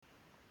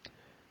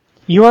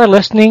You are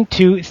listening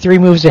to 3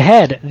 Moves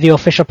Ahead, the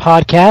official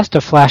podcast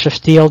of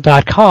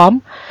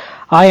flashofsteel.com.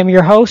 I am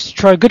your host,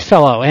 Troy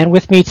Goodfellow, and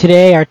with me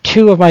today are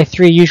 2 of my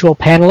 3 usual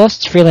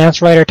panelists,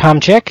 freelance writer Tom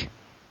Chick.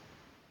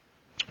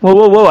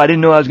 Whoa, I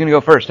didn't know I was going to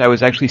go first. I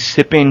was actually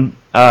sipping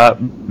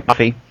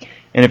coffee,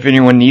 and if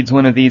anyone needs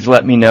one of these,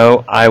 let me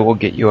know. I will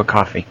get you a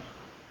coffee.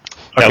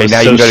 Okay,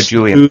 now you can go to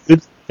Julian.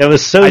 That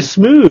was so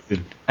smooth.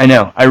 I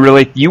know.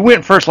 You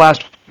went first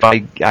last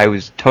week. I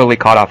was totally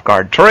caught off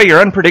guard. Troy, you're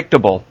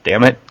unpredictable,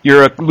 damn it.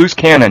 You're a loose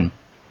cannon.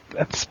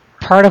 That's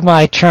part of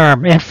my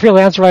charm. And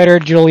freelance writer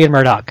Julian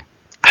Murdoch.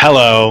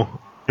 Hello.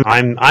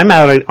 I'm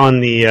out on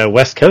the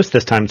West Coast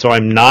this time, so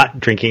I'm not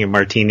drinking a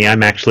martini.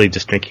 I'm actually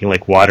just drinking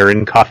like water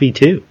and coffee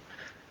too.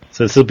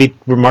 So this will be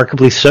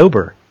remarkably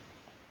sober.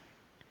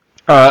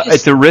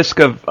 At the risk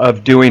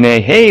of doing a,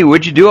 hey,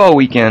 what'd you do all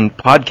weekend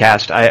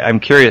podcast,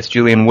 I'm curious,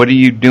 Julian, what are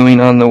you doing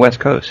on the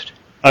West Coast?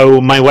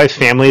 Oh, my wife's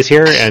family is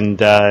here, and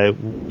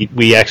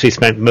we actually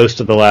spent most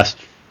of the last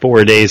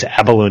 4 days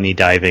abalone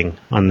diving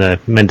on the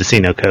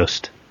Mendocino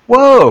coast.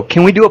 Whoa,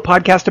 can we do a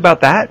podcast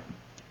about that?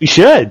 We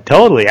should,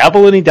 totally.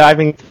 Abalone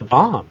diving is the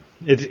bomb.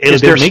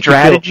 Is there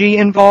strategy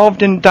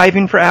involved in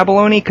diving for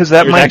abalone? Because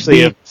that There's might actually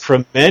be a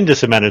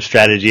tremendous amount of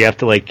strategy. You have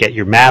to get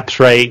your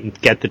maps right,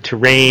 and get the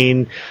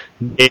terrain,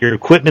 get your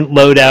equipment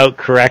loadout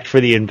correct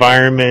for the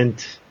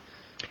environment.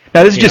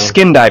 Now this is just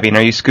skin diving.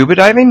 Are you scuba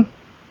diving?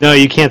 No,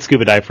 you can't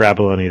scuba dive for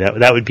abalone.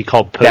 That would be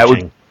called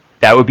poaching.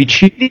 That would be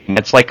cheating.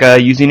 It's like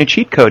using a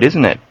cheat code,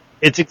 isn't it?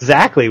 It's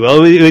exactly.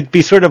 Well, it would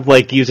be sort of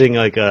like using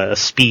like a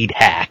speed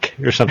hack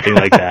or something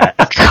like that.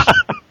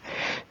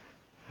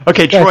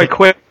 Okay, Troy,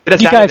 quit. You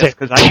guys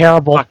are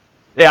terrible.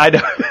 Yeah, I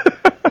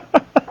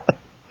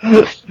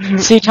know.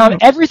 See, Tom,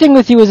 everything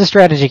with you is a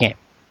strategy game.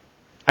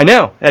 I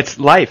know. That's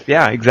life.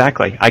 Yeah,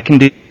 exactly. I can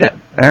do that.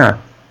 Yeah.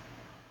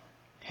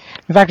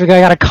 In fact, I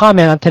got a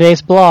comment on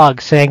today's blog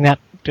saying that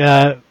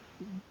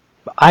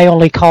I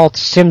only call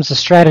Sims a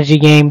strategy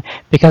game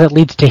because it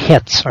leads to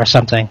hits or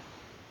something.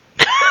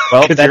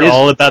 Well, that is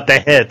all about the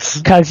hits.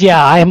 Because,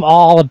 yeah, I am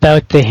all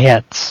about the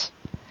hits.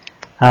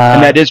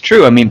 And that is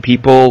true. I mean,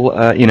 people,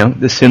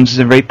 The Sims is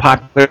a very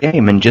popular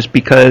game, and just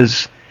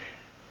because,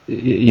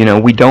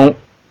 we don't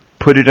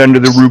put it under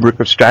the rubric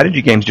of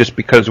strategy games just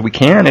because we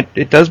can,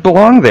 it does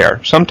belong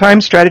there.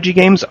 Sometimes strategy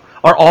games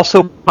are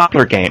also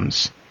popular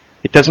games.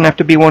 It doesn't have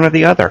to be one or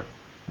the other.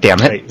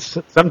 Damn it.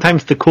 Right.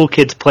 Sometimes the cool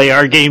kids play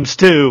our games,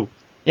 too.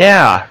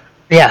 Yeah.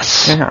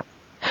 Yes.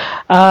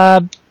 Yeah.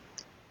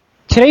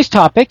 Today's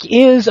topic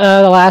is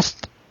the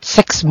last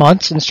 6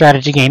 months in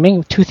strategy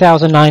gaming,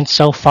 2009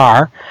 so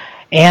far.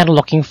 And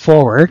looking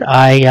forward,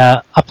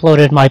 I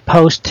uploaded my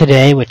post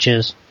today, which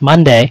is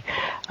Monday,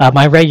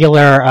 my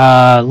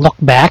regular look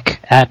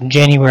back at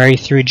January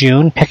through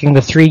June, picking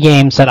the 3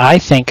 games that I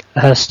think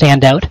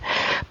stand out.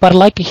 But I'd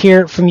like to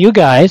hear from you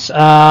guys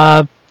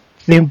the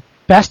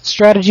best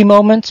strategy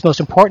moments, most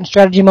important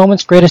strategy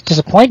moments, greatest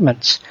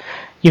disappointments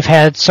you've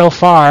had so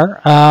far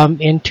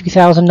in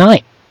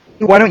 2009.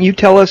 Why don't you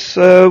tell us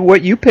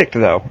what you picked,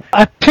 though?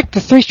 I picked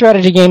the 3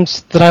 strategy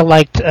games that I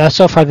liked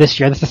so far this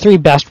year. The 3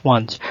 best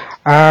ones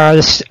are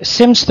the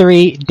Sims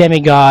 3,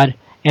 Demigod,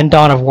 and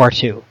Dawn of War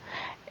 2.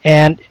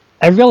 And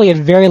I really had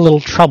very little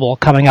trouble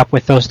coming up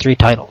with those 3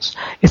 titles.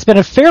 It's been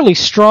a fairly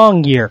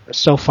strong year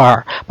so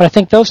far, but I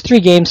think those 3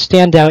 games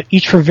stand out,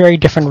 each for very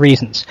different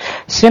reasons.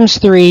 Sims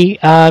 3,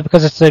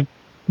 because it's a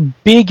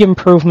big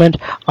improvement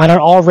on an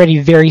already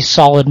very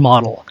solid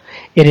model.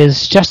 It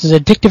is just as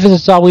addictive as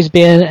it's always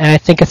been, and I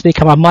think it's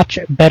become a much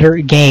better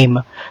game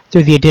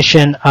through the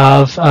addition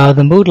of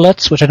the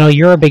moodlets, which I know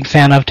you're a big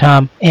fan of,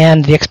 Tom,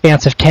 and the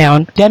expansive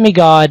town.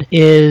 Demigod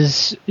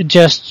is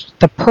just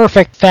the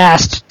perfect,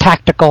 fast,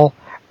 tactical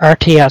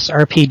RTS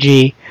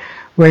RPG,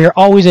 where you're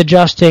always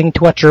adjusting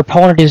to what your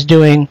opponent is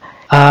doing,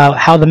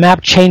 how the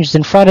map changes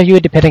in front of you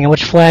depending on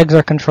which flags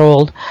are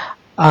controlled.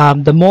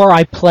 The more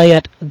I play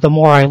it, the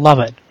more I love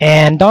it.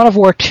 And Dawn of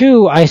War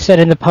 2, I said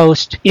in the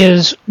post,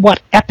 is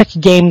what epic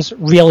games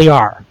really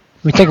are.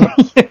 We think,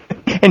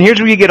 and here's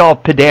where you get all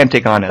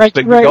pedantic on us, right,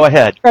 but right, go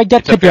ahead. Right,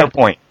 it's a fair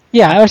point.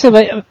 Yeah, I was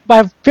saying,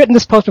 I've written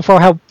this post before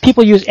how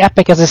people use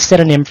epic as a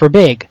synonym for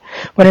big,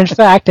 when in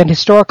fact an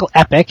historical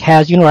epic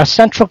has, a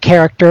central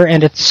character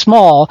and it's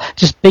small,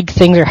 just big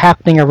things are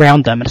happening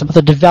around them. It's about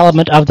the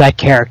development of that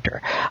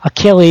character.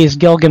 Achilles,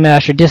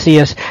 Gilgamesh,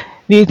 Odysseus,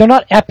 they're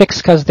not epics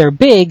because they're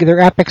big,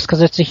 they're epics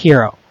because it's a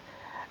hero.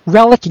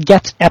 Relic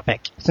gets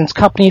epic. Since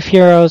Company of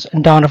Heroes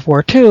and Dawn of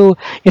War 2,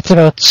 it's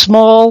about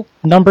small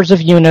numbers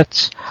of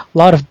units, a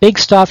lot of big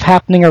stuff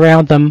happening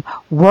around them,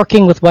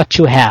 working with what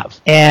you have.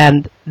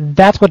 And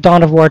that's what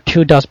Dawn of War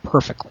 2 does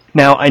perfectly.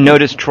 Now, I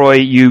noticed, Troy,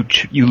 you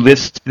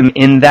list them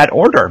in that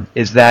order.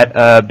 Is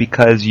that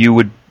because you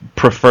would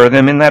prefer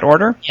them in that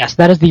order? Yes,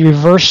 that is the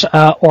reverse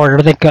order.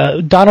 I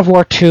think Dawn of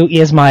War 2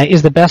 is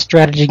the best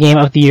strategy game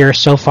of the year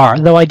so far,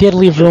 though I did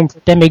leave room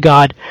for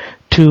Demigod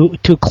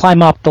to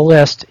climb up the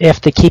list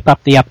if they keep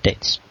up the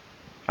updates.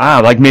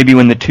 Like maybe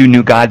when the 2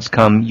 new gods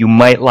come, you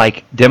might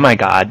like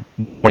Demigod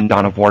more than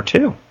Dawn of War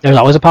 2. There's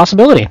always a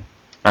possibility.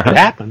 It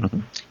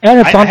happened. And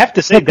I have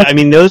to say that, I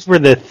mean, those are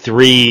the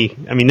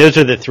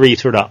three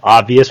sort of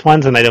obvious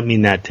ones, and I don't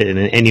mean that in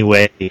any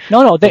way.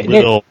 No,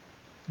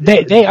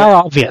 they are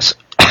obvious.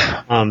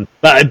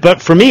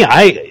 But for me,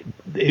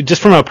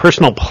 just from a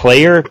personal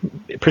player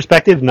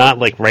perspective, not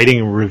like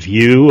writing a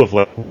review of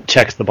what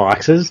checks the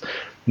boxes,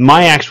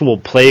 my actual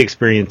play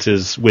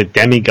experiences with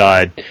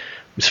Demigod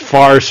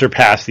far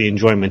surpass the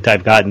enjoyment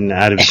I've gotten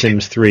out of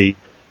Sims 3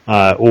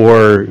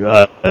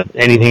 or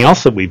anything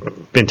else that we've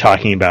been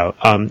talking about.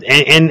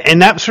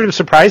 And that sort of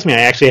surprised me. I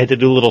actually had to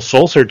do a little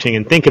soul searching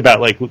and think about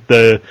like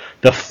the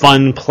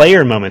fun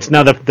player moments.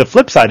 Now, the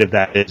flip side of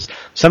that is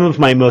some of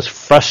my most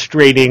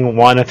frustrating,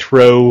 want to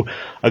throw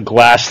a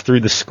glass through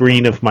the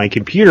screen of my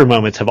computer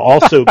moments have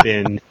also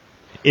been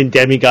in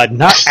Demigod,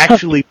 not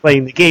actually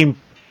playing the game,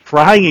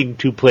 trying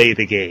to play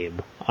the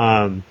game.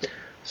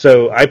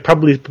 So I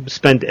probably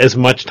spent as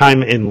much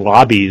time in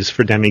lobbies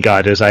for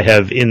Demigod as I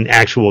have in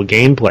actual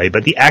gameplay.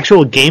 But the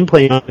actual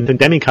gameplay moments in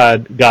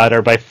Demigod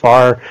are by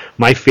far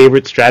my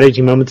favorite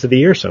strategy moments of the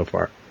year so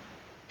far.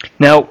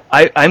 Now,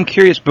 I'm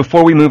curious,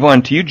 before we move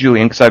on to you,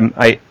 Julian, because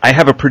I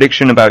have a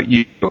prediction about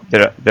you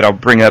that I'll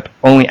bring up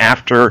only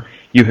after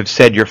you have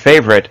said your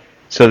favorite,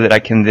 so that I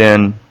can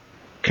then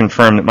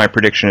confirm that my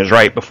prediction is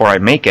right before I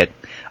make it.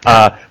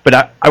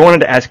 But I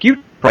wanted to ask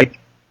you, right?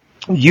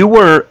 You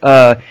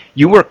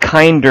were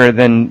kinder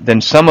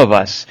than some of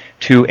us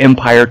to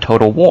Empire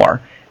Total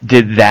War.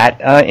 Did that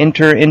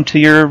enter into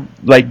your,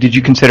 like, did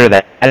you consider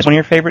that as one of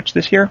your favorites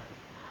this year?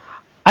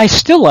 I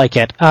still like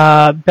it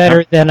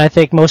better than I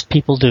think most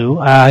people do.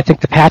 I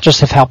think the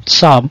patches have helped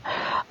some.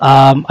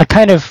 I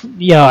kind of,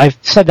 I've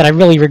said that I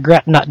really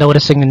regret not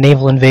noticing the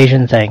naval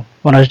invasion thing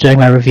when I was doing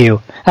my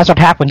review. That's what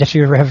happens if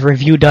you have a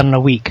review done in a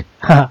week.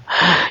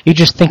 You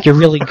just think you're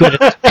really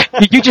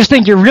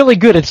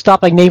good at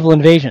stopping naval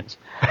invasions.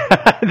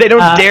 They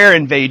don't dare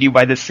invade you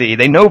by the sea.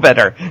 They know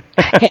better.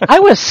 Hey, I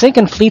was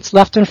sinking fleets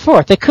left and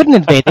forth. They couldn't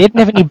invade. They didn't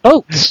have any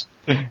boats.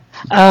 It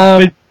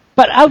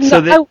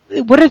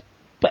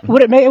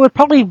would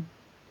probably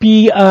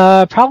be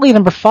probably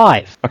number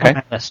 5 on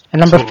my list, and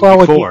number 4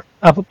 would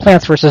be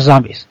Plants vs.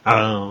 Zombies.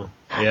 Oh,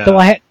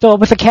 yeah. Though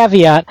with a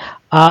caveat,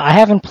 I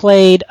haven't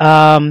played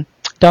Dawn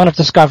of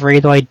Discovery,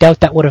 though I doubt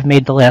that would have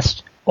made the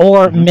list,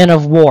 or Men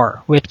of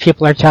War, which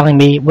people are telling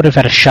me would have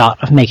had a shot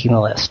of making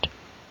the list.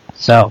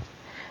 So.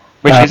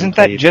 Which isn't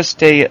that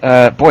just a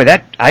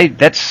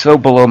that's so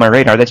below my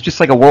radar. That's just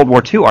like a World War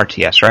II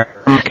RTS, right?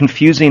 I'm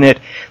confusing it.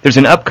 There's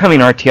an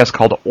upcoming RTS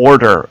called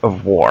Order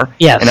of War,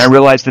 yes, and I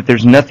realized that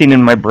there's nothing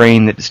in my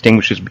brain that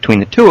distinguishes between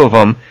the two of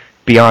them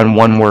beyond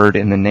one word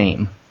in the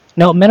name.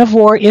 No, Men of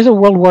War is a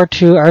World War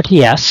II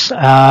RTS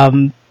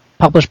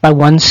published by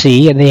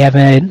 1C, and they have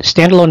a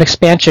standalone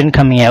expansion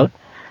coming out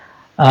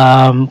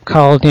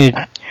called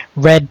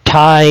Red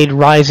Tide,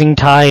 Rising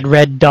Tide,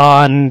 Red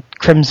Dawn,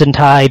 Crimson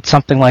Tide,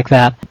 something like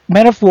that.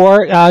 Men of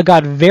War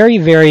got very,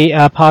 very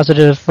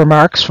positive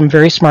remarks from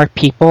very smart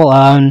people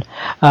on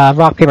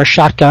Rock, Paper,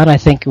 Shotgun. I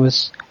think it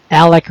was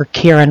Alec or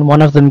Kieran,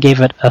 one of them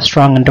gave it a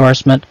strong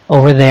endorsement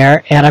over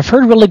there. And I've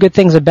heard really good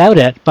things about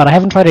it, but I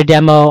haven't tried a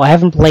demo. I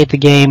haven't played the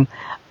game.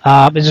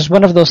 It's just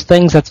one of those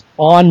things that's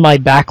on my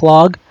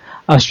backlog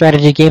of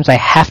strategy games I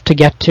have to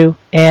get to.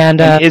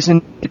 And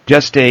isn't it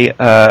just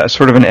a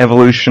sort of an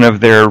evolution of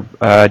their,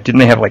 didn't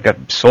they have like a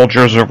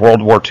Soldiers of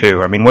World War II?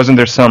 I mean, wasn't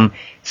there some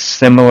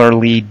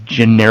similarly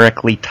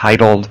generically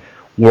titled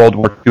World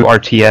War II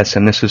RTS,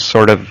 and this is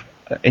sort of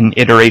an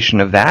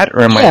iteration of that,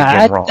 or am I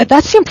again wrong?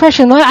 That's the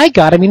impression I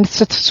got. I mean,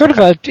 it's sort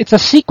of it's a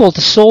sequel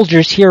to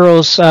Soldiers,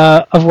 Heroes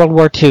of World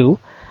War II.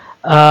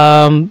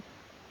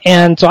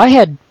 And so I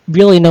had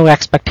really no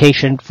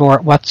expectation for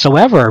it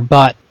whatsoever,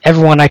 but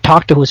everyone I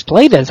talked to who's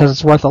played it says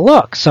it's worth a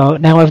look. So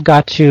now I've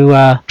got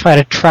to try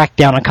to track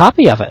down a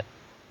copy of it.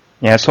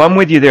 Yeah, so I'm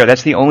with you there.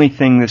 That's the only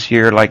thing this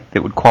year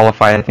that would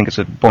qualify, I think, as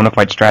a bona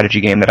fide strategy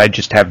game that I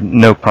just have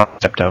no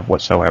concept of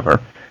whatsoever.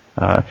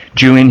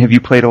 Julian, have you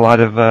played a lot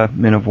of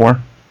Men of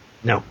War?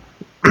 No.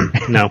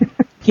 No.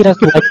 He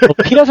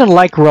doesn't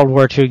like World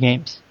War II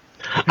games.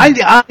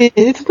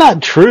 It's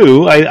not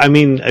true. I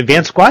mean,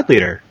 Advanced Squad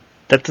Leader.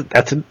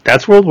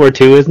 That's World War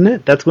II, isn't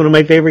it? That's one of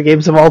my favorite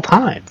games of all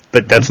time.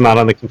 But that's not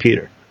on the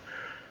computer.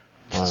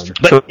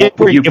 But so if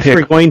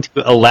we're going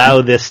to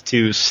allow this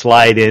to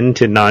slide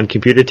into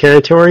non-computer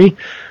territory,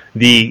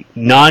 the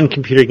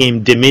non-computer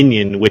game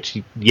Dominion,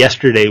 which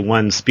yesterday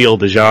won Spiel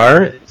des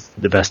Jahres, is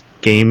the best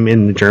game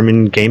in the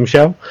German game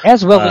show.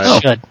 As well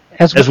it should.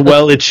 As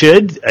well it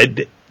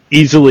should.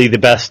 Easily the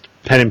best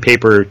pen and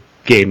paper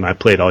game I've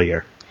played all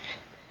year.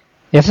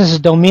 Yes, this is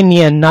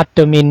Dominion, not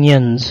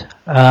Dominions.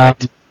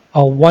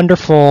 A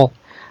wonderful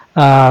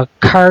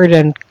card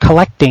and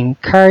deck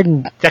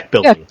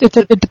building. Yeah, it's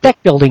a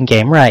deck building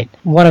game, right?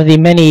 One of the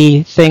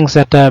many things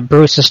that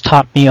Bruce has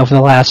taught me over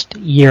the last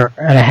year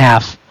and a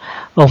half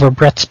over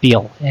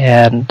Brettspiel,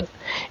 and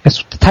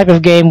it's the type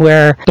of game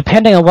where,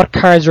 depending on what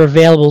cards are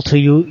available to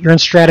you, your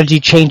strategy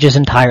changes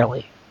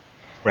entirely.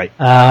 Right.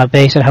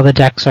 Based on how the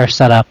decks are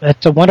set up.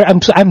 It's a wonder.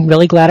 I'm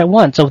really glad it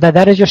won. So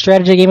that is your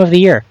strategy game of the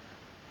year.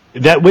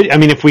 That would, I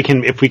mean, if we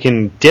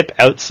can dip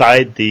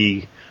outside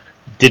the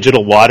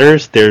digital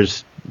waters,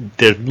 there's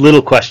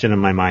little question in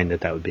my mind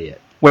that would be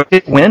it.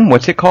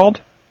 What's it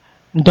called?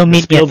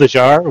 Spiel des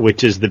Jahres,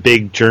 which is the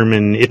big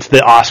German. It's the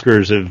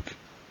Oscars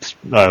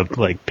of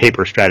like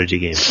paper strategy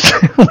games.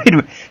 Wait a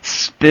minute.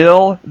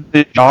 Spiel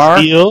des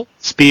Jahres?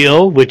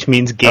 Spiel, which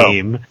means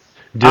game.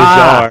 Des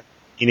Jahres,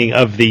 meaning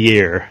of the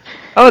year.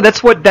 Oh,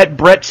 that's what that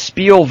Brett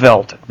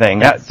Spielwelt thing.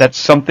 That's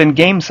something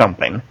game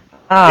something.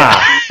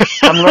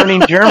 I'm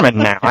learning German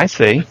now. I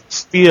see.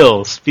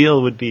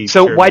 Spiel would be.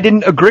 So German. Why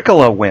didn't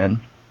Agricola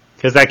win?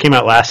 Because that came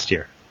out last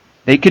year.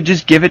 They could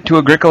just give it to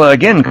Agricola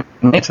again.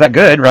 It's that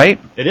good, right?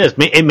 It is.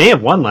 It may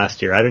have won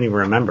last year. I don't even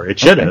remember. It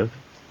should have.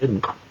 It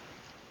didn't.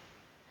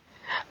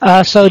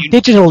 So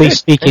digitally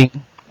speaking,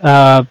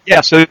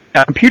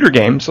 computer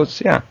games.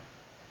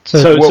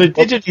 So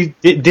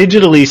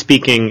digitally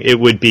speaking, it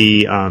would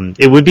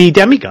be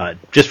Demigod,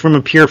 just from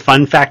a pure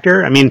fun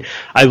factor. I mean,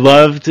 I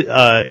loved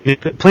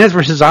Plants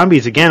vs.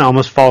 Zombies. Again,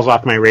 almost falls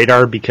off my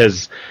radar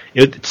because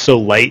it's so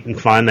light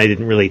and fun. I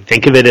didn't really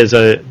think of it as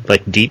a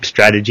deep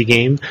strategy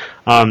game.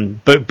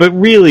 But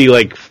really,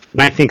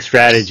 when I think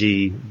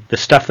strategy, the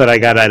stuff that I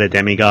got out of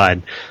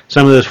Demigod,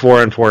 some of those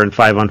 4-on-4 and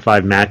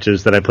 5-on-5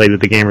 matches that I played with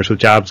the Gamers with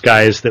Jobs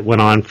guys that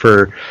went on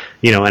for,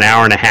 an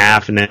hour and a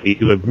half, and then we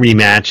do a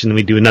rematch, and then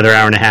we do another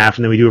hour and a half,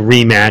 and then we do a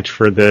rematch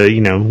for the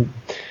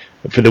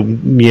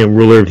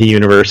Ruler of the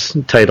Universe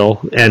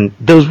title. And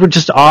those were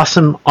just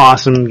awesome,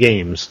 awesome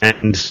games.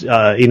 And,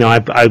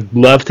 I'd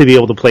love to be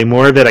able to play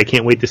more of it. I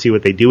can't wait to see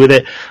what they do with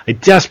it. I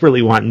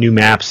desperately want new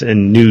maps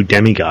and new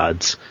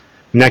Demigods.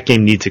 And that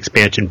game needs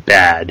expansion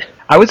bad.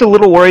 I was a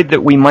little worried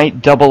that we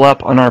might double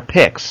up on our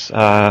picks.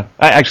 I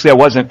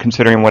wasn't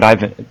considering what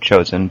I've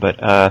chosen,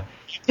 but...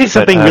 It's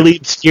something really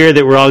obscure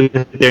that we're all going to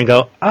sit there and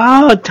go,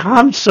 oh,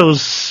 Tom's so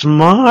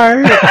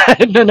smart.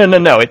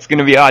 No. It's going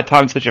to be,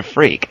 Tom's such a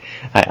freak,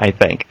 I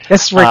think.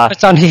 That's where he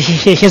puts on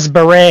his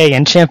beret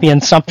and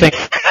champions something.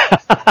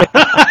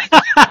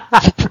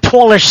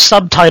 Polish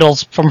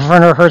subtitles from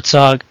Werner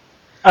Herzog.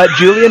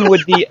 Julian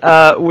would be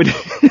wow,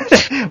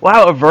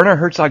 a Werner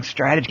Herzog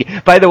strategy.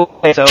 By the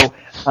way, so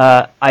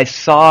I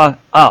saw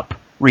Up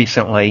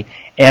recently,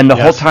 and the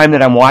whole time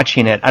that I'm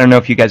watching it, I don't know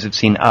if you guys have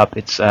seen Up.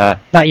 It's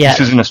not yet.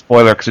 This isn't a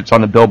spoiler because it's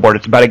on the billboard.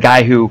 It's about a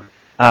guy who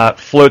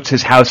floats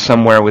his house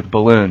somewhere with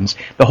balloons.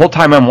 The whole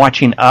time I'm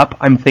watching Up,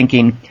 I'm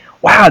thinking,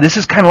 wow, this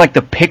is kind of like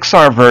the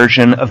Pixar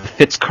version of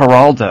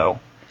Fitzcarraldo.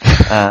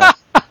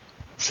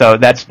 So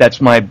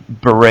that's my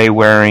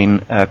beret-wearing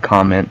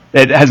comment.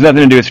 It has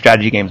nothing to do with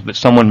strategy games, but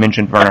someone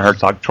mentioned Werner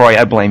Herzog. Troy,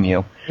 I blame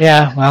you.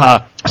 Yeah,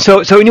 well.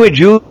 So anyway,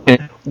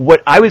 Julian,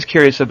 what I was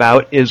curious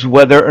about is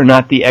whether or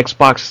not the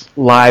Xbox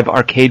Live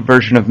Arcade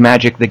version of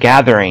Magic the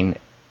Gathering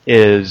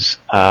is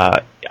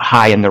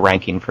high in the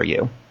ranking for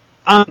you.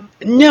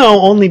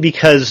 No, only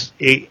because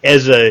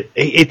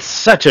it's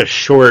such a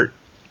short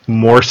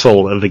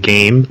morsel of the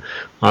game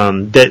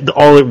that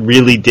all it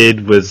really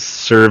did was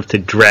serve to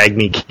drag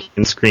me kicking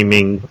and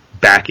screaming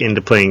back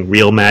into playing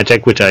real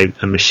Magic, which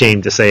I'm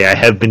ashamed to say I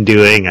have been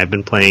doing. I've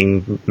been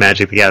playing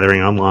Magic the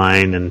Gathering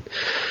online, and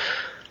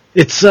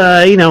it's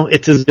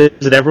it's as good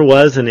as it ever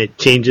was, and it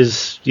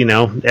changes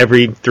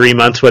every 3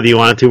 months whether you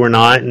want it to or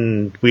not.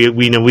 And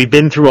we've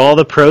been through all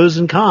the pros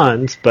and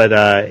cons, but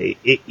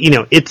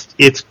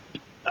it's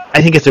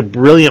I think it's a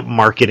brilliant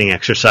marketing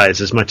exercise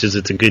as much as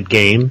it's a good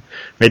game.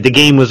 Right? The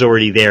game was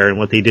already there, and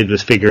what they did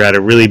was figure out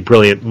a really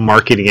brilliant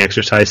marketing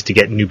exercise to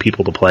get new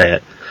people to play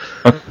it.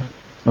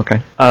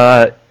 Okay.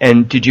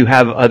 And did you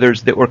have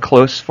others that were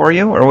close for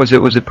you, or was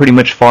it pretty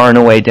much far and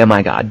away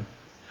Demigod?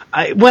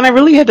 When I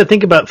really had to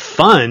think about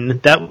fun,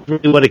 that was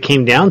really what it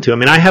came down to. I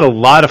mean, I had a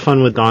lot of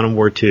fun with Dawn of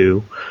War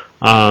 2.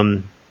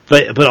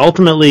 But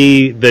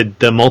ultimately, the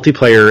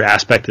multiplayer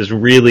aspect is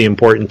really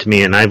important to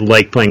me, and I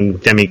like playing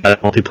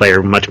Demigod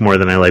multiplayer much more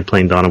than I like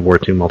playing Dawn of War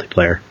 2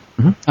 multiplayer.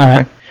 Mm-hmm. All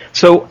right.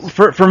 So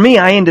for me,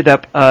 I ended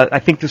up, I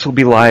think this will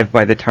be live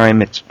by the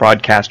time it's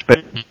broadcast,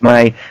 but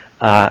my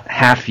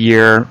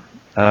half-year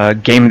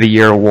Game of the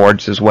Year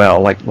awards as well,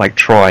 like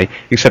Troy,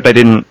 except I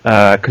didn't,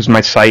 because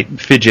my site,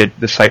 Fidget,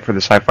 the site for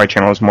the Sci-Fi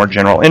Channel, is more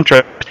general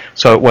interest,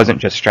 so it wasn't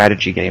just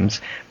strategy games.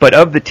 But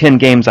of the 10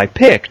 games I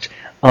picked,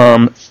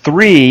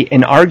 3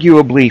 and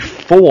arguably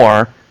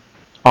 4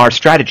 are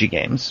strategy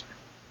games.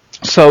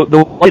 So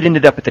the one that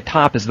ended up at the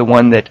top is the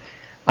one that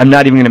I'm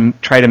not even going to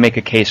try to make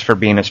a case for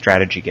being a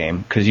strategy game,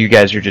 because you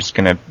guys are just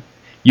going to,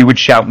 you would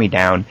shout me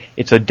down.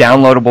 It's a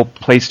downloadable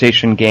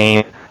PlayStation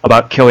game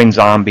about killing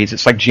zombies.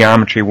 It's like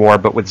Geometry War,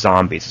 but with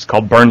zombies. It's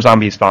called Burn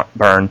Zombies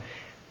Burn.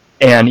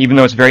 And even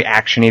though it's very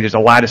actiony, there's a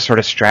lot of sort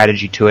of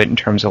strategy to it in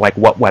terms of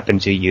what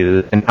weapons you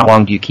use and how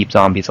long do you keep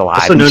zombies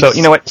alive. So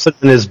you know what?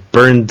 Something is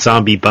Burn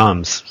Zombie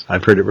Bums.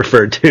 I've heard it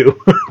referred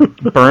to.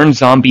 Burn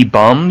Zombie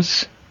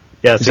Bums?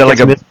 Yes, yeah,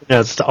 so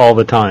it's all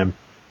the time.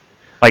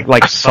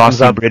 Like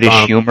saucy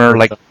British humor?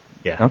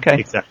 Yeah, okay.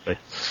 Exactly.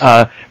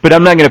 But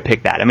I'm not going to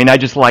pick that. I mean, I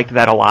just liked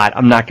that a lot.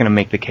 I'm not going to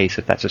make the case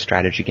that that's a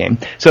strategy game.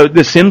 So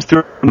The Sims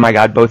 3, oh my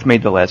God, both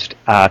made the list.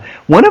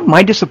 One of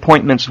my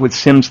disappointments with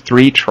Sims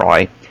 3,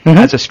 Troy,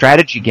 as a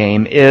strategy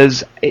game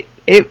is it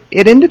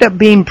ended up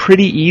being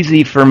pretty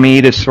easy for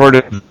me to sort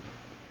of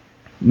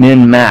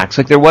min-max.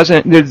 Like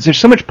there's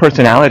so much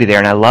personality there,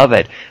 and I love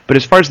it. But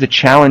as far as the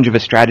challenge of a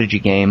strategy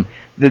game,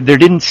 there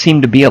didn't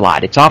seem to be a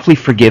lot. It's awfully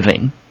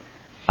forgiving.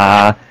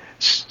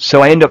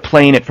 So I end up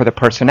playing it for the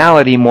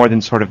personality more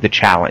than sort of the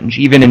challenge,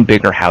 even in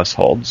bigger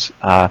households.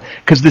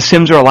 Because the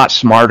Sims are a lot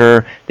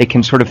smarter. They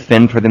can sort of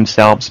fend for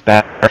themselves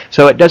better.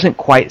 So it doesn't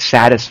quite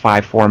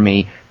satisfy for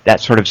me that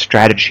sort of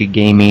strategy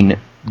gaming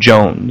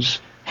Jones.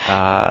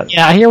 Yeah,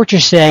 I hear what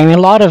you're saying. I mean,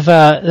 a lot of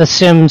the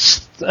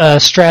Sims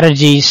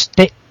strategies,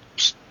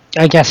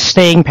 I guess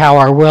staying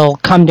power will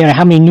come down to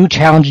how many new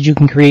challenges you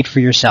can create for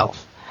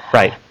yourself.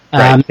 Right,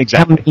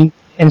 exactly.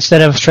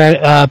 Instead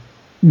of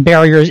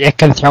barriers it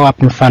can throw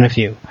up in front of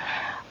you.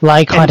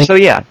 Like hunting. And so,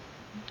 yeah.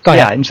 Go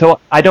ahead. Yeah, and so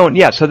I don't,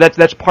 so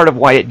that's part of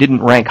why it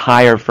didn't rank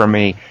higher for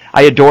me.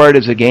 I adore it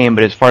as a game,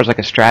 but as far as like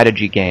a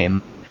strategy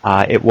game,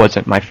 it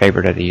wasn't my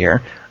favorite of the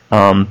year.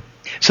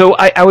 So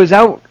I was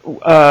out,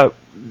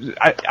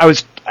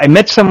 I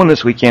met someone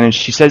this weekend, and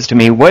she says to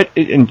me,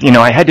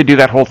 I had to do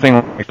that whole thing,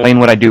 explain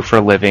what I do for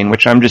a living,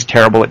 which I'm just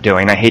terrible at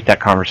doing. I hate that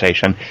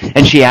conversation.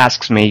 And she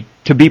asks me,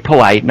 to be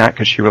polite, not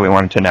because she really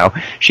wanted to know,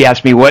 she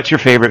asked me, what's your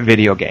favorite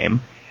video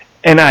game?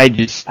 And I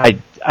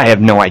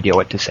have no idea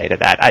what to say to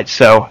that. I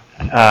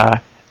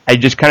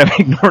just kind of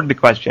ignored the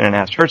question and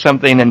asked her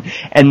something,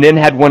 and then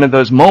had one of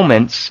those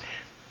moments.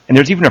 And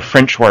there's even a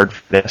French word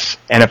for this.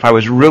 And if I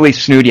was really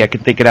snooty, I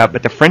could think it up.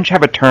 But the French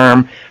have a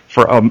term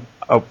for a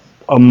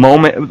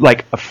moment,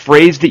 like a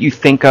phrase that you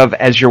think of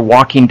as you're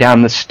walking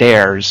down the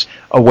stairs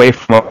away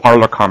from a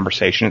parlor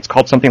conversation. It's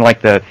called something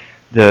like the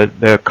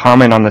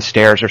comment on the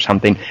stairs or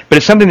something. But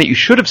it's something that you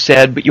should have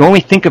said, but you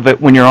only think of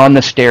it when you're on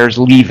the stairs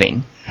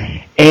leaving.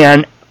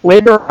 And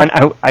later on,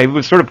 I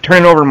was sort of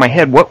turning over in my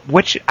head,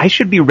 I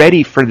should be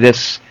ready for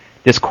this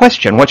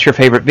question. What's your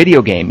favorite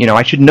video game?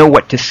 I should know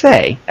what to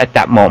say at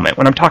that moment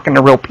when I'm talking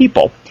to real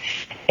people.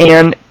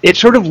 And it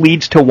sort of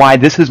leads to why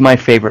this is my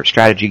favorite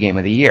strategy game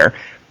of the year.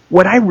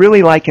 What I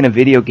really like in a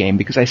video game,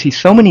 because I see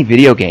so many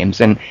video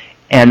games, and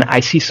I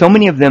see so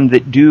many of them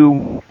that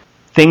do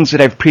things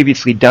that I've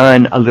previously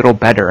done a little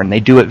better, and they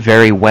do it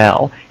very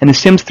well. And The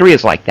Sims 3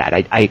 is like that.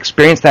 I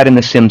experienced that in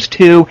The Sims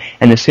 2,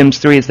 and The Sims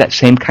 3 is that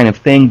same kind of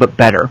thing, but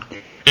better.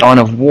 Dawn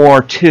of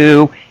War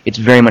 2, it's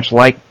very much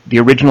like the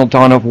original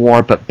Dawn of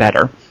War, but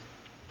better.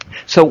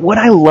 So what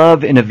I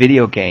love in a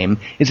video game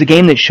is a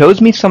game that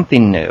shows me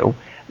something new,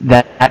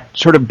 that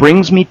sort of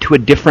brings me to a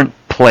different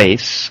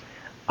place,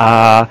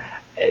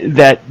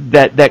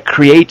 that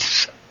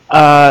creates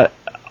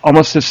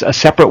almost a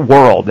separate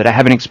world that I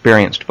haven't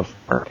experienced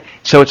before.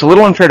 So it's a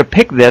little unfair to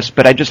pick this,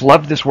 but I just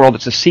love this world.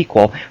 It's a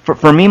sequel.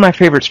 For me, my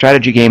favorite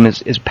strategy game is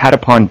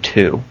Patapon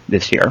 2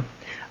 this year,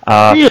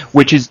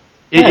 which is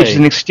it's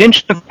an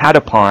extension of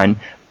Patapon,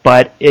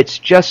 but it's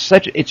just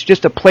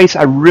a place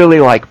I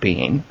really like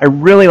being. I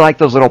really like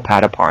those little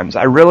Patapons.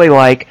 I really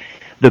like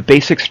the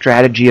basic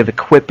strategy of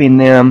equipping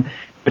them.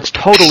 What's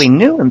totally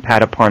new in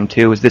Patapon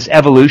 2 is this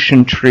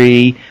evolution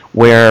tree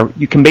where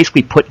you can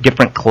basically put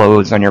different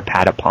clothes on your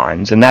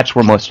Patapons, and that's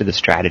where most of the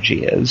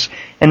strategy is.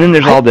 And then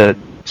there's all the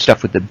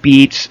stuff with the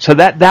beats. So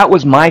that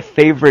was my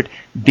favorite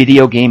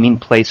video gaming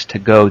place to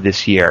go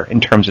this year in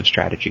terms of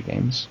strategy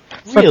games.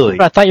 Really?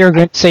 I thought you were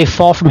going to say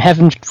Fall from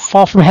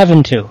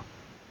Heaven 2.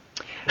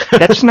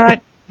 That's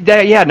not...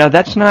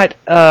 that's not...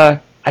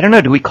 I don't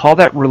know. Do we call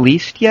that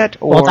released yet?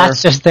 Or? Well,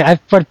 that's just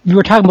but you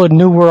were talking about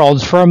New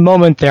Worlds for a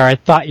moment there. I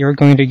thought you were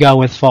going to go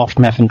with Fall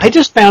from Heaven 2.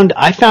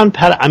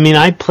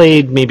 I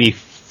played maybe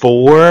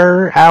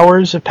 4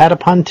 hours of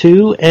Patapon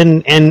 2,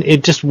 and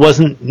it just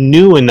wasn't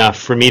new enough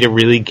for me to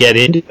really get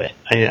into it.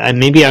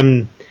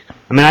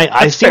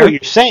 I see what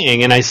you're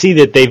saying, and I see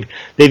that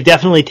they've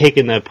definitely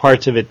taken the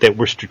parts of it that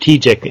were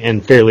strategic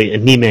and fairly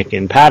anemic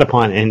in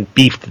Patapon and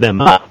beefed them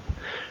up.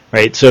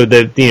 Right, so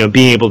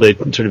being able to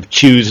sort of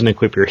choose and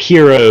equip your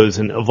heroes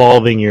and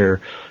evolving your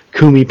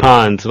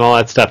Kumipons and all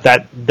that stuff,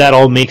 that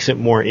all makes it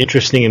more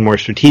interesting and more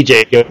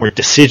strategic. You have more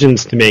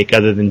decisions to make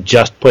other than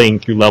just playing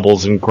through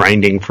levels and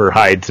grinding for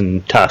hides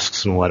and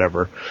tusks and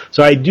whatever.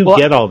 So I do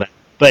get all that.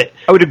 But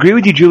I would agree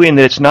with you, Julian,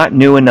 that it's not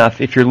new enough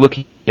if you're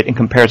looking at it in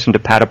comparison to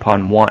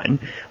Patapon 1.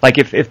 Like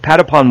if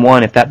Patapon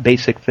 1, if that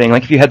basic thing,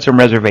 like if you had some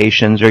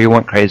reservations or you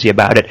weren't crazy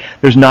about it,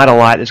 there's not a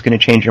lot that's going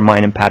to change your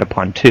mind in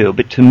Patapon 2.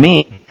 But to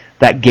me,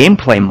 that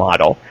gameplay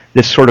model,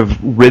 this sort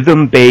of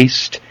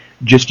rhythm-based,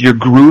 just you're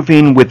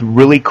grooving with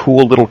really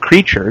cool little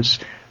creatures,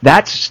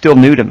 that's still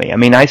new to me. I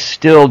mean, I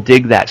still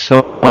dig that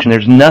so much, and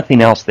there's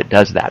nothing else that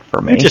does that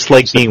for me. You're just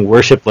like being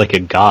worshipped like a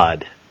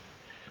god.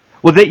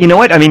 Well, you know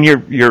what? I mean,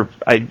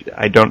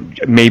 I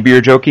don't, maybe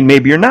you're joking,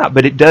 maybe you're not,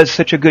 but it does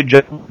such a good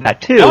job of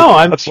that, too. No,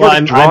 I'm both.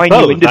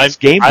 You into this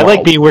game I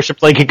like being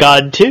worshipped like a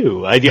god,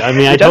 too. I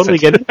totally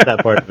get into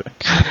that part of it.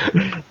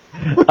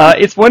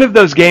 It's one of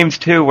those games,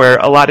 too, where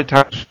a lot of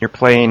times you're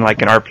playing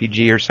like an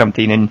RPG or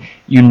something and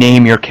you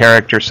name your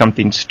character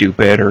something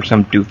stupid or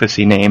some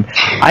doofusy name.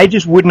 I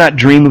just would not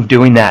dream of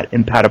doing that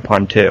in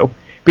Patapon 2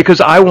 because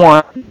I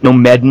want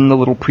Medin, the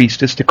little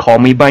priestess, to call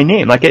me by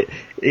name. Like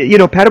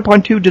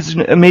Patapon 2 does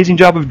an amazing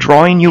job of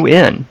drawing you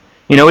in.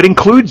 It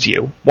includes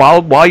you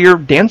while you're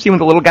dancing with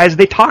the little guys.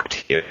 They talk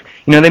to you.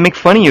 They make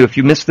fun of you if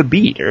you miss the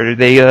beat, or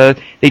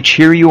they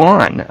cheer you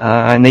on,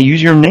 and they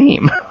use your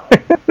name.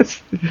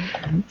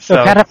 So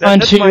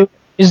Patapon 2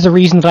 is the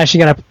reason that I should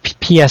get a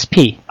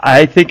PSP.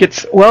 I think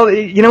it's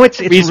really...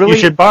 You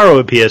should borrow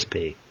a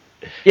PSP.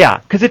 Yeah,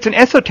 because it's an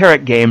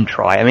esoteric game,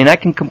 Troy. I mean, I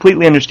can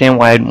completely understand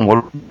why it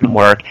wouldn't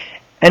work.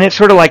 And it's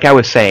sort of like I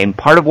was saying,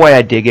 part of why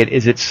I dig it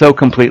is it's so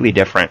completely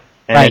different.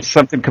 And It's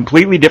something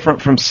completely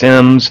different from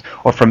Sims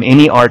or from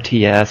any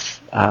RTS.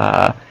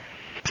 I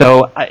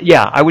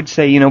would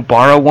say,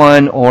 borrow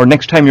one, or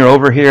next time you're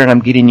over here and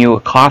I'm getting you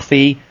a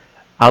coffee,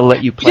 I'll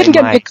let you play. You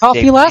didn't get me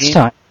coffee last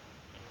time.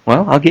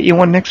 Well, I'll get you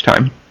one next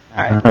time.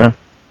 All right.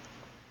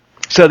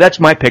 So that's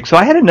my pick. So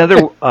I had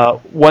another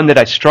one that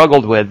I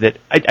struggled with that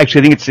I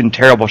actually think it's in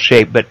terrible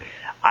shape, but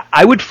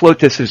I would float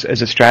this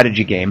as a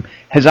strategy game.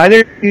 Has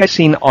either of you guys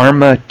seen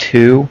Arma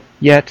 2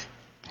 yet?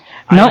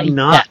 I'm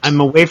not. I'm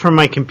away from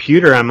my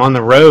computer. I'm on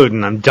the road,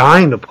 and I'm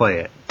dying to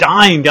play it.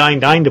 Dying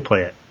to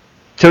play it.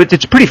 So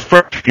it's pretty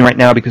frustrating right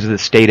now because of the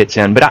state it's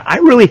in. But I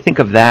really think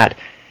of that.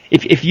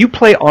 If you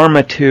play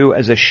Arma 2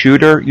 as a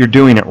shooter, you're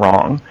doing it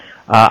wrong.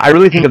 I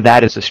really think of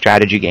that as a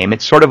strategy game.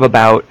 It's sort of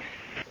about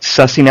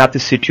sussing out the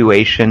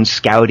situation,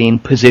 scouting,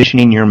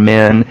 positioning your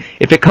men.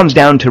 If it comes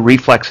down to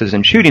reflexes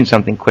and shooting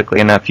something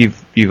quickly enough,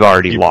 you've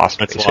already lost,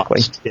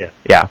 basically. Lost.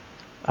 Yeah.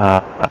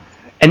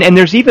 And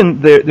there's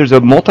a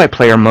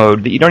multiplayer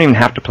mode that you don't even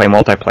have to play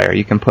multiplayer.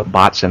 You can put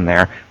bots in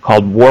there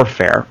called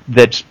Warfare.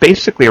 That's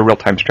basically a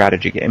real-time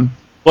strategy game.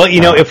 Well,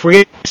 if we're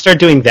going to start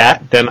doing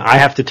that, then I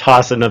have to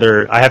toss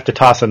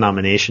a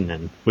nomination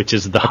in, which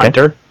is the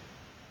Hunter.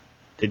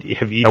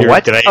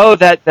 What?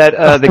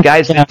 The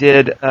guys that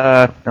did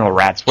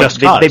rats.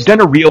 Just Cause. They've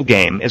done a real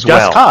game as well.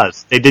 Just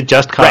Cause. They did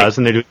Just Cause,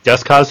 and they do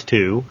Just Cause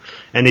 2,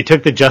 and they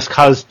took the Just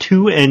Cause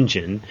 2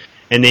 engine,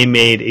 and they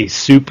made a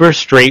super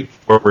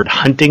straightforward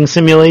hunting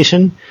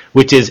simulation,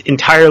 which is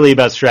entirely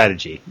about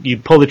strategy. You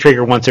pull the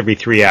trigger once every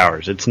 3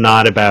 hours. It's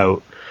not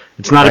about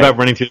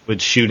running through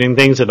with shooting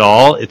things at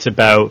all. It's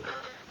about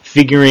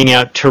figuring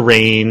out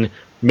terrain,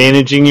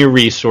 managing your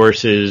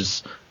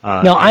resources.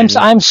 No, I'm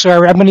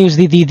sorry. I'm going to use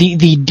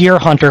the Deer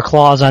Hunter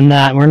clause on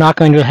that. We're not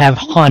going to have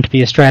Hunt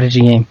be a strategy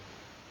game.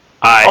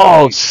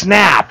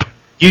 Snap!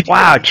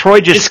 Wow,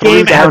 Troy just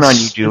threw down on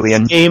you,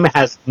 Julian. This game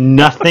has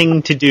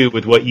nothing to do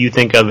with what you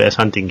think of as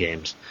hunting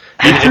games.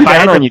 If I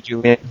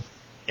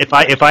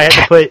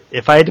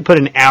had to put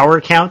an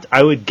hour count,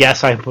 I would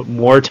guess I put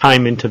more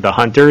time into the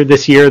Hunter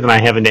this year than I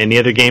have into any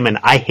other game, and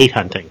I hate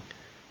hunting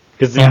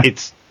because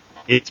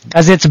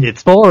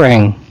it's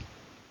boring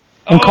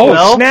and cold.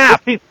 Well,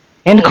 snap!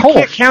 And cold.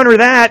 You can't counter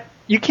that.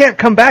 You can't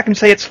come back and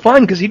say it's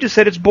fun because you just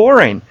said it's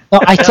boring. No,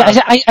 I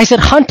said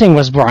hunting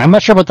was boring. I'm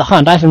not sure about the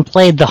hunt. I haven't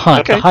played the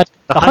hunt. Okay.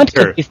 The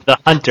Hunter,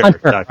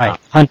 right?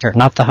 Hunter,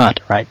 not the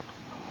hunt, right?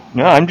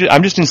 No, I'm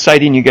just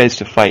inciting you guys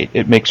to fight.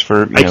 It makes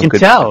for I can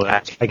tell.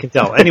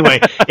 Anyway,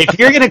 if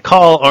you're going to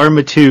call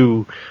Arma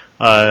 2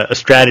 a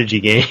strategy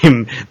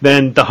game,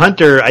 then the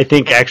Hunter, I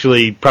think,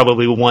 actually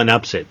probably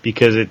one-ups it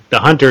because the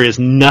Hunter is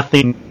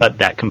nothing but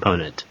that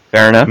component.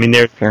 Fair enough.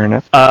 Fair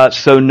enough.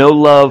 So no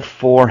love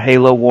for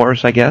Halo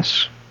Wars, I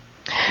guess?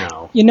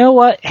 No. You know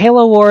what?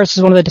 Halo Wars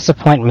is one of the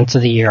disappointments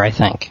of the year, I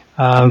think.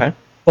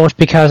 Both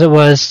because it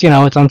was,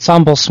 it's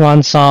Ensemble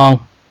Swan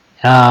Song,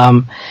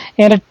 and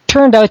it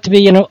turned out to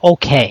be,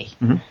 okay.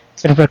 Mm-hmm.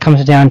 That's what it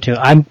comes down to.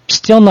 I'm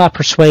still not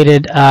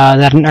persuaded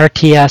that an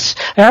RTS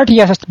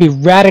has to be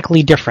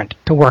radically different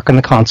to work in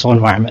the console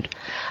environment.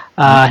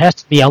 It has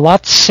to be a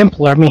lot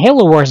simpler. I mean,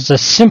 Halo Wars is a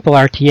simple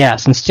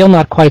RTS, and still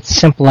not quite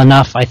simple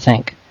enough, I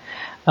think,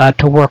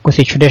 to work with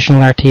the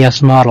traditional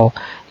RTS model.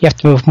 You have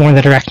to move more in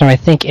the direction of, I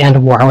think,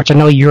 End War, which I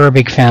know you're a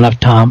big fan of,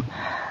 Tom.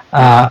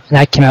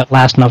 That came out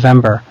last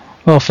November.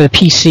 Well, for the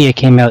PC, it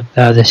came out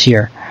this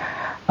year.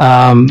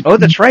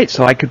 That's right,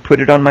 so I could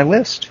put it on my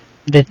list.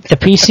 The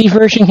PC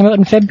version came out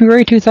in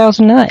February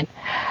 2009.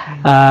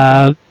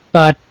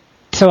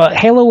 So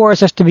Halo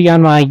Wars has to be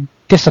on my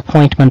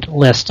disappointment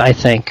list, I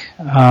think,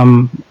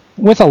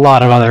 with a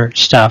lot of other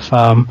stuff.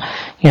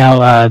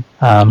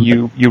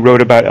 You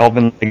wrote about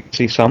Elven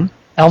Legacy some?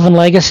 Elven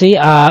Legacy,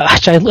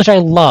 which I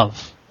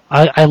love.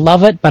 I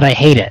love it, but I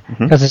hate it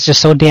because it's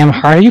just so damn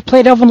hard. Have you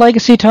played Elven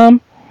Legacy,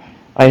 Tom?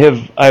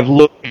 I've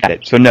looked at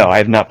it, so no, I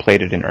have not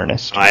played it in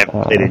earnest. I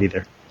haven't played it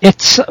either.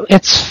 It's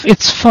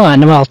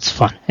fun. Well, it's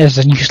fun. It's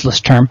a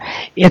useless term.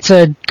 It's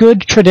a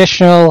good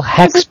traditional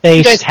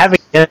hex-based. You guys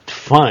haven't yet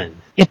fun.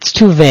 It's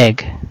too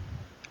vague.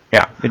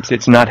 Yeah,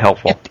 it's not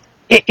helpful.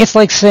 It's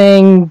like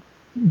saying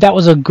that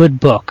was a good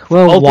book.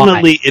 Well,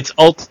 it's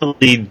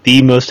ultimately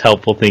the most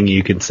helpful thing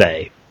you can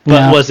say.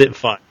 But was it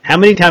fun? How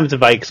many times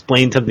have I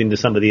explained something to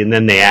somebody and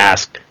then they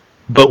ask,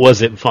 "But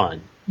was it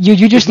fun?"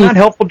 It's not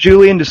helpful,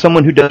 Julian, to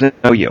someone who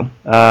doesn't know you.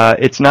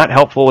 It's not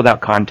helpful without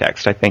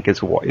context, I think,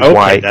 is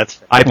why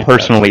I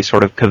personally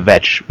sort of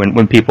kvetch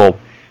when people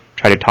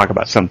try to talk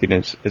about something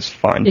as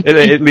fun,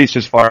 at least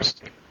as far as...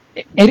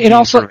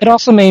 It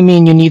also may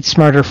mean you need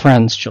smarter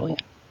friends, Julian.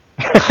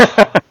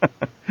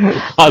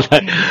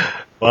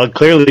 Well,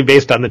 clearly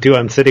based on the two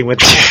I'm sitting with.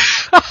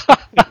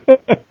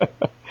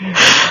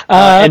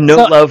 And no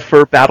love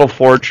for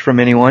Battleforge from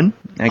anyone,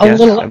 I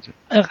guess.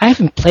 I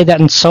haven't played that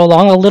in so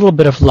long. A little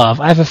bit of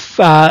love. I have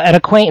an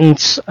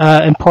acquaintance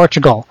in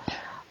Portugal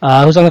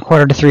who's on the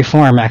Quarter to 3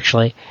 forum,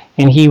 actually,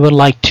 and he would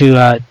like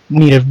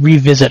me to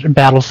revisit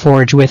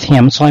Battleforge with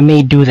him, so I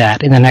may do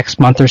that in the next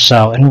month or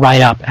so and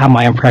write up how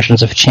my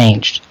impressions have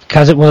changed.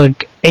 Because it was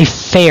a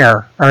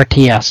fair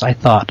RTS, I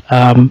thought.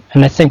 And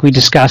I think we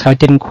discussed how it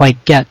didn't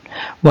quite get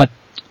what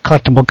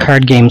collectible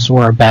card games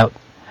were about.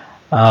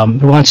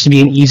 It wants to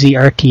be an easy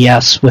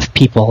RTS with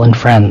people and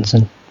friends,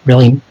 and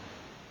really...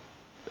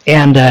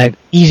 And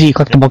easy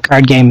collectible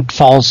card game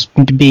falls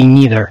into being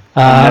neither.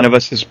 None of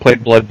us has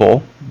played Blood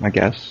Bowl, I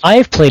guess.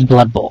 I've played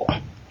Blood Bowl.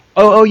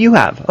 Oh, you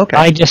have? Okay.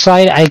 I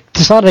decided I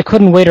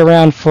couldn't wait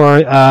around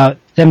for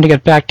them to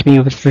get back to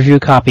me with review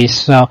copies,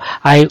 so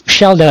I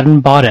shelled out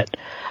and bought it.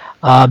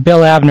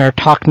 Bill Abner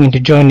talked me into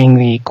joining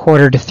the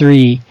Quarter to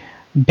 3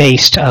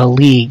 based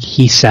league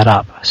he set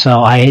up.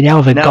 So I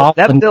now have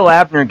that Bill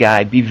Abner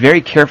guy, be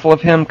very careful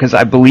of him, because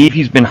I believe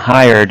he's been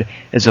hired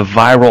as a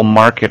viral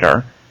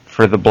marketer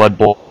for the Blood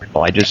Bowl.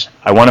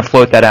 I want to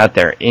float that out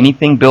there.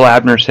 Anything Bill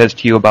Abner says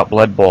to you about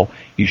Blood Bowl,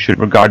 you should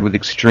regard with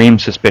extreme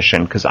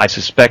suspicion, because I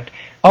suspect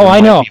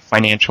I know. Be a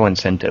financial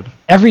incentive.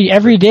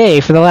 Every day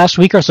for the last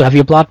week or so, have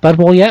you bought Blood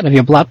Bowl yet? Have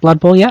you bought Blood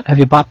Bowl yet? Have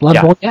you bought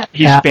Blood Bowl yet?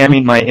 He's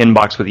spamming my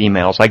inbox with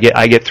emails.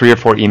 I get 3 or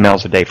 4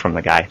 emails a day from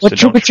the guy.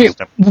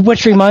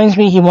 Which reminds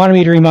me, he wanted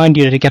me to remind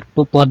you to get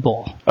Blood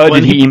Bowl. Oh,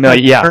 did he email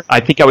you? Yeah,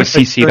 I think I was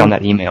CC'd on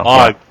that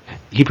email.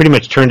 He pretty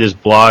much turned his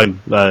blog,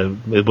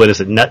 what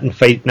is it,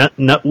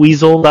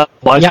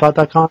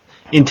 Nutweasel.blogspot.com,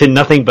 into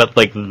nothing but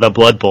like the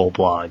Blood Bowl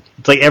blog.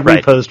 It's like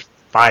every post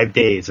 5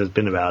 days has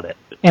been about it.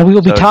 And we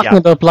will be talking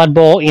about Blood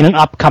Bowl in an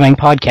upcoming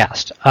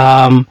podcast.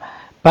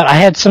 But I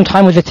had some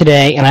time with it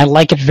today, and I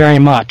like it very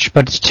much,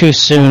 but it's too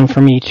soon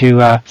for me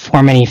to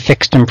form any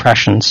fixed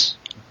impressions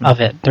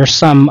of it. There's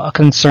some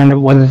concern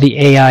of whether the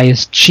AI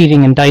is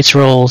cheating in dice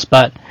rolls,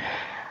 but...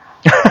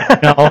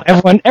 No,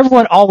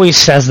 everyone always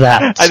says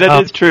that. So,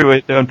 that is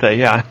true, don't they?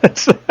 Yeah.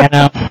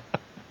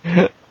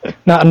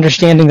 Not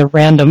understanding the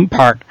random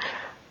part.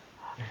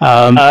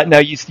 Now,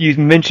 you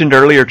mentioned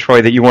earlier,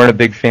 Troy, that you weren't a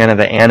big fan of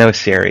the Anno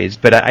series,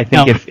 but I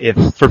think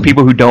if for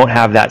people who don't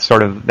have that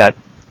sort of that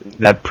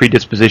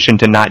predisposition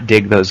to not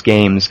dig those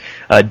games,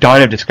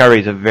 Dawn of Discovery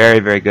is a very,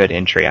 very good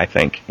entry, I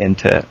think,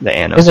 into the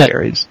Anno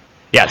series.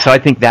 Yeah, so I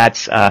think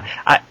that's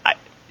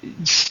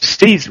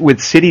Cities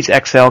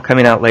XL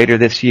coming out later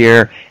this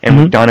year, and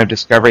with Dawn of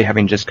Discovery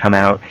having just come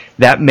out,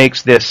 that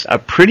makes this a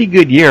pretty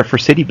good year for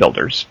city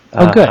builders.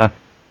 Good.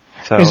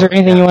 So, is there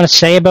anything you want to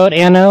say about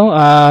Anno?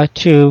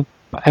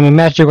 I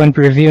imagine you're going to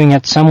be reviewing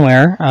it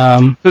somewhere.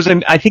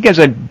 I think, as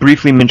I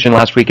briefly mentioned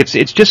last week,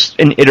 it's just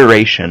an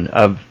iteration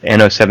of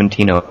Anno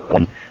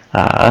 1701,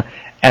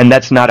 and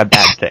that's not a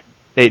bad thing.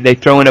 They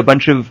throw in a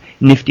bunch of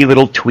nifty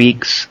little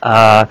tweaks,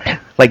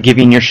 like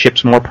giving your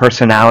ships more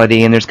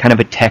personality, and there's kind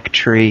of a tech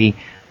tree,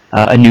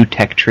 a new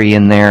tech tree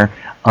in there.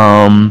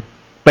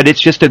 But it's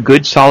just a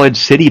good, solid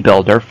city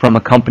builder from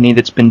a company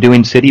that's been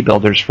doing city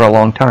builders for a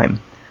long time.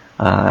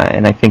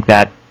 And I think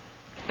that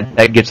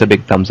gets a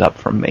big thumbs up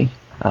from me.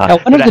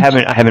 But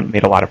I haven't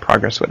made a lot of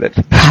progress with it.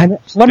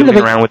 Fiddling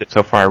around with it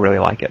so far, I really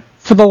like it.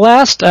 For the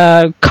last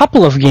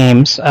couple of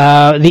games,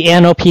 the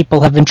Anno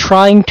people have been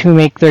trying to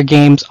make their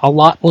games a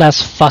lot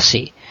less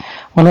fussy.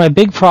 One of my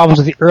big problems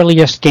with the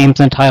earliest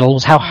games in the title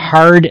was how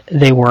hard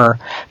they were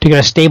to get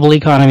a stable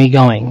economy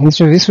going.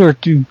 These were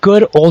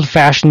good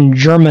old-fashioned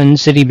German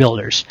city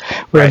builders,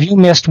 where if you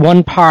missed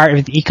one part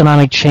of the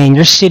economic chain,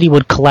 your city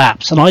would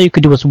collapse, and all you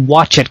could do was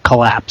watch it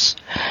collapse,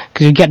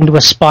 because you'd get into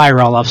a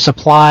spiral of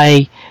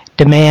supply,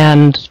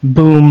 demand,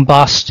 boom,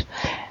 bust,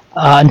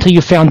 until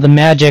you found the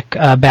magic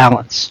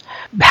balance.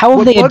 How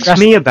have they addressed... What bugs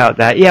me about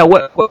that,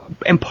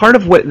 and part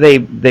of what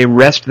they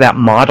rest that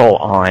model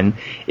on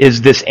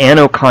is this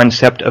Anno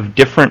concept of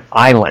different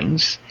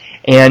islands,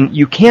 and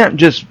you can't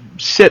just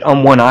sit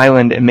on one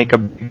island and make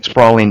a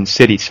sprawling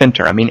city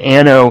center. I mean,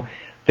 Anno,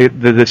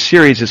 the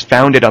series is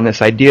founded on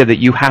this idea that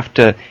you have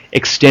to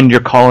extend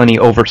your colony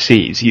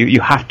overseas.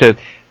 You have to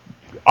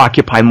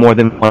occupy more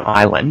than one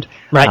island.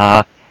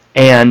 Right.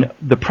 And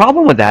the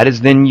problem with that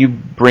is then you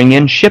bring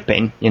in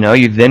shipping.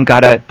 You've then got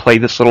to play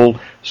this little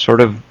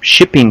sort of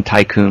shipping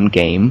tycoon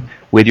game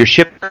with your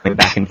ship going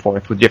back and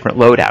forth with different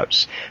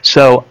loadouts.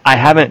 So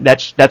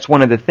that's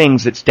one of the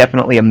things that's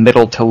definitely a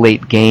middle to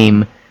late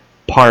game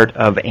part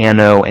of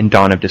Anno and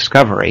Dawn of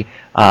Discovery.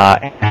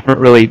 I haven't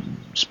really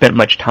spent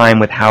much time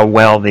with how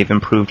well they've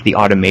improved the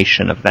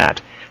automation of that.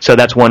 So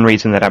that's one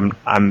reason that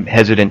I'm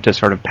hesitant to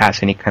sort of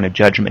pass any kind of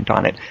judgment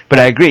on it. But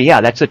I agree,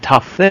 that's a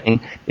tough thing,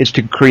 is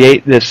to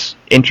create this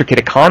intricate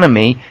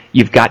economy,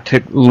 you've got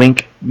to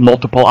link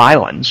multiple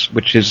islands,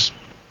 which is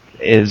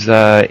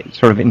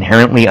sort of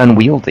inherently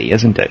unwieldy,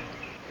 isn't it?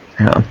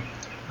 Yeah.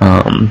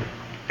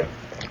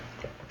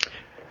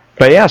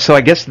 But so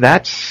I guess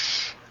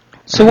that's...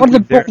 So what are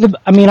the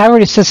I mean, I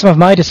already said some of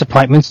my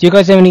disappointments. Do you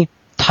guys have any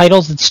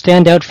titles that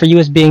stand out for you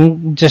as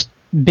being just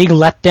big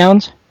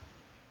letdowns?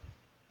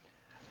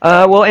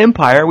 Well,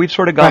 Empire, we've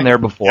sort of gone there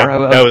before. Yeah,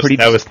 I was pretty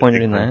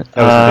disappointed in that.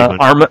 That was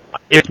Arma,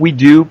 if we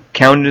do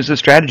count it as a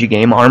strategy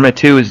game, Arma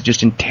 2 is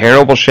just in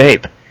terrible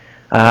shape.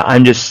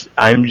 I'm just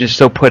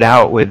so put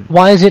out with.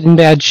 Why is it in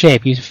bad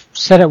shape? You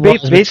said it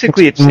was.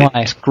 Basically, it's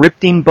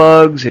scripting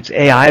bugs, it's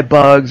AI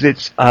bugs,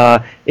 it's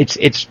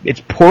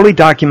poorly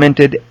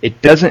documented.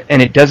 It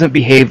doesn't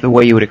behave the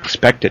way you would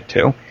expect it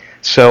to.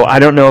 So I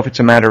don't know if it's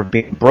a matter of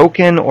being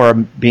broken or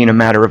being a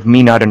matter of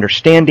me not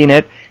understanding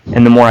it.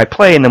 And the more I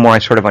play and the more I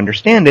sort of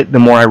understand it, the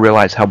more I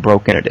realize how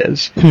broken it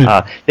is.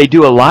 They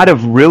do a lot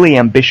of really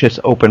ambitious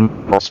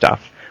open world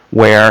stuff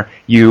where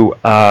you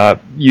have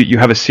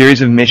a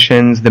series of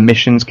missions. The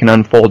missions can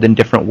unfold in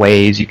different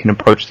ways. You can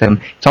approach them.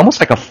 It's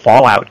almost like a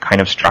Fallout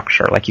kind of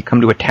structure. Like you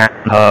come to a town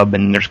hub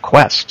and there's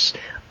quests.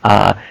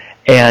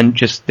 And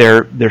just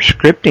their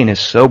scripting is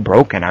so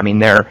broken. I mean,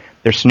 their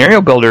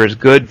scenario builder is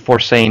good for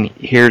saying,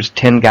 here's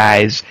 10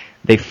 guys,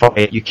 they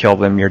fight, you kill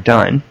them, you're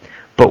done.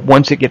 But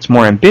once it gets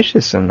more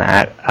ambitious than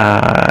that,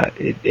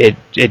 it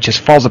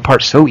just falls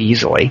apart so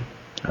easily.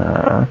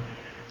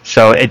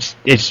 So it's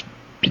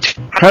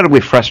incredibly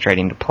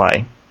frustrating to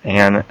play.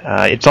 And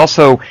it's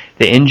also,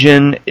 the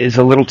engine is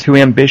a little too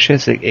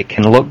ambitious. It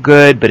can look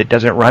good, but it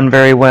doesn't run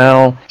very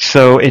well.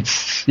 So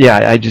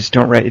I just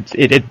don't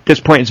at this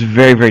point, it's a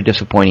very, very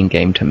disappointing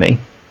game to me.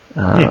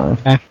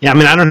 I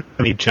mean, I don't have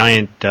any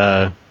giant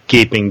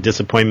gaping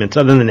disappointments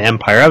other than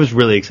Empire. I was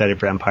really excited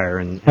for Empire,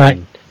 and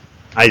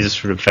I just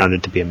sort of found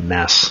it to be a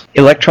mess.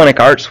 Electronic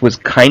Arts was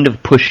kind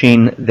of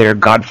pushing their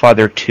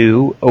Godfather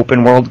 2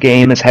 open world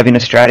game as having a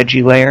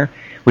strategy layer,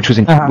 which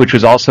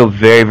was also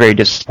very, very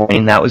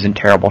disappointing. That was in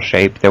terrible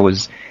shape.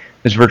 There's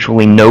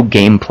virtually no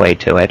gameplay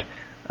to it.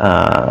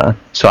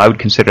 So I would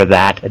consider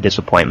that a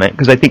disappointment,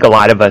 because I think a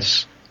lot of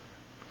us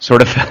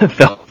sort of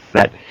felt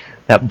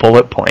that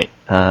bullet point.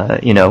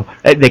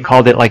 They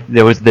called it, like,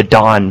 there was the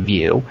Dawn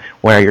view,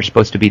 where you're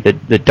supposed to be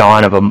the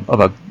Dawn of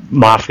a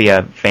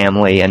mafia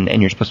family,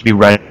 and you're supposed to be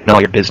running all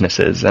your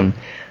businesses, and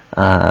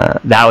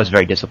that was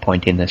very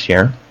disappointing this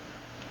year.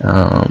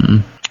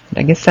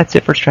 I guess that's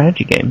it for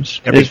strategy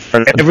games.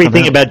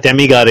 Everything about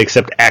Demigod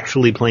except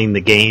actually playing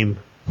the game.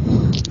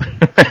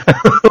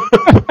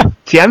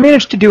 See, I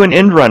managed to do an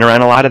end run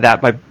around a lot of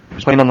that by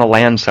playing on the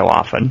LAN so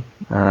often.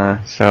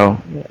 So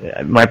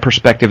my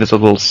perspective is a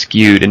little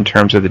skewed in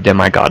terms of the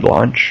Demigod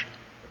launch.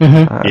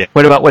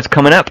 What about what's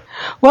coming up?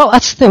 Well,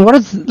 that's the thing. What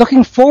is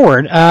looking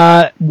forward?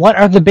 What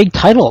are the big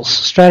titles,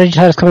 strategy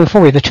titles coming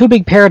forward? The two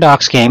big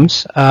Paradox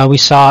games we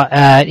saw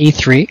at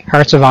E3,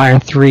 Hearts of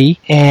Iron 3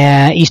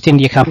 and East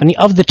India Company.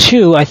 Of the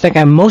two, I think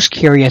I'm most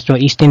curious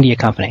about East India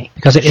Company,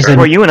 because it is.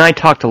 Well, you and I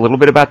talked a little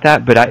bit about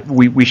that, but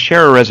we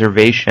share a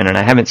reservation, and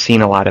I haven't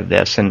seen a lot of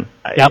this, and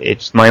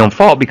it's my own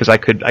fault because I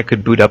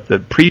could boot up the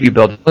preview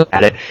build and look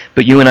at it,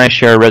 but you and I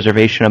share a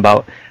reservation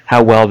about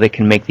how well they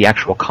can make the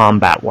actual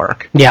combat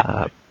work.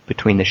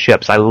 Between the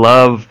ships. I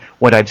love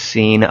what I've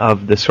seen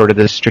of the sort of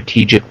the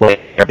strategic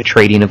layer, the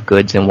trading of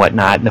goods and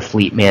whatnot, and the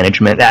fleet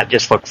management. That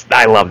just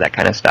I love that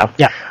kind of stuff.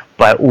 Yeah.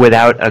 But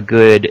without a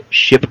good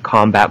ship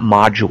combat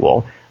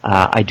module,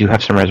 I do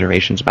have some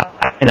reservations about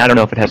that. And I don't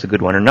know if it has a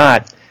good one or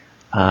not.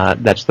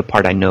 That's the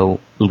part I know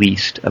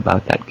least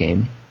about that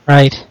game.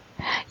 Right.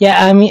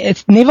 Yeah, I mean,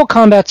 naval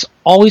combat's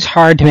always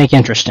hard to make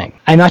interesting.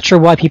 I'm not sure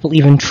why people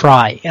even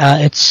try.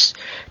 It's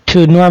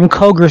to Norm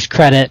Koger's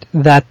credit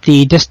that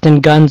the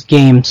Distant Guns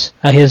games,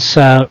 his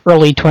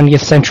early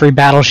 20th century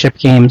battleship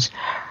games,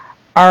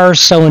 are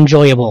so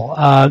enjoyable,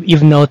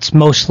 even though it's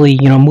mostly,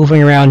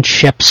 moving around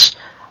ships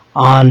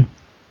on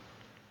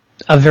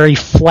a very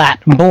flat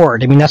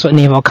board. I mean, that's what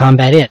naval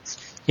combat is.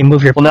 You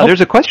move your... Well, now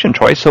there's a question,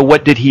 Troy. So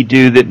what did he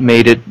do that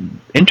made it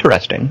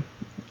interesting?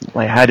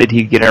 Like, how did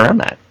he get around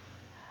that?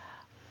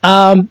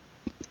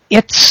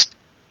 It's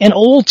an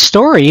old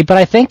story, but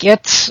I think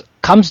it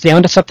comes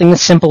down to something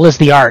as simple as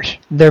the art.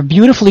 They're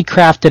beautifully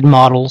crafted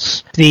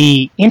models.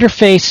 The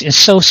interface is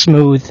so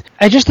smooth.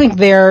 I just think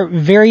they're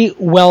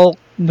well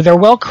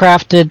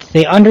crafted.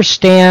 They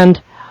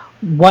understand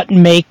what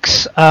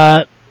makes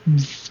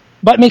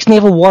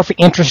naval warfare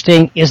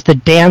interesting is the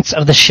dance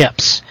of the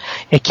ships.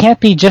 It can't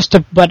be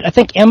but I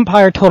think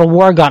Empire Total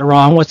War got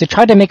wrong, was they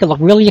tried to make it look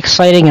really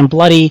exciting and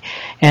bloody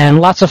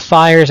and lots of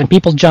fires and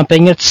people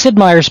jumping. It's Sid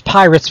Meier's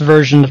Pirates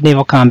version of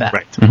naval combat.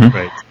 Right. Mm-hmm.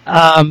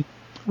 Right.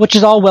 Which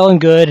is all well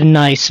and good and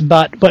nice,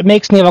 but what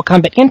makes naval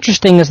combat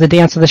interesting is the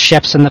dance of the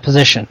ships and the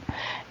position.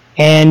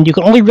 And you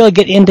can only really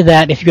get into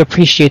that if you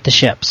appreciate the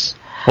ships.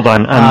 Hold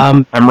on,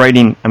 I'm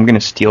going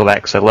to steal that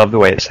because I love the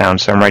way it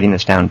sounds, so I'm writing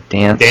this down.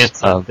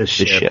 Dance of the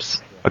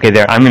ships. Okay,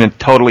 there. I'm going to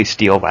totally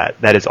steal that.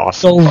 That is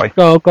awesome.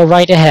 Go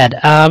right ahead.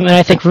 And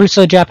I think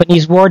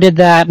Russo-Japanese War did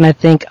that, and I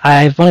think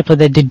I've only played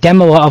the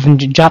demo of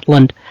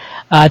Jutland.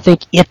 I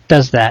think it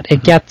does that.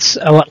 It gets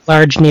what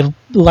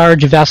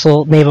large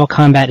vessel naval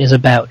combat is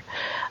about.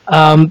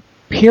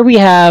 Here we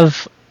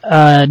have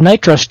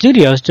Nitro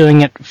Studios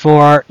doing it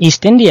for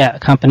East India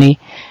Company.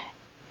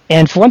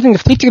 And for one thing, the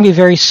fleets are going to be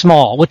very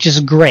small, which is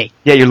great.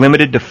 Yeah, you're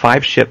limited to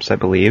 5 ships, I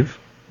believe.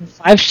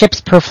 5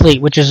 ships per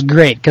fleet, which is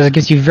great because it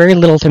gives you very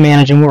little to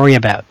manage and worry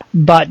about.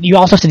 But you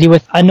also have to deal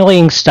with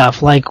annoying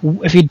stuff, like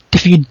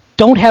if you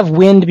don't have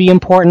wind be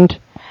important,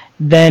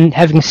 then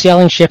having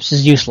sailing ships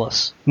is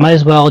useless. Might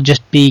as well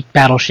just be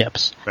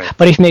battleships. Right.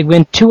 But if you make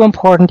wind too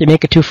important, you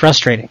make it too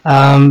frustrating.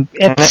 And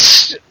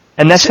that's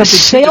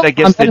something that I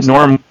guess that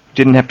Norm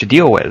didn't have to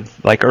deal with.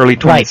 Like early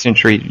 20th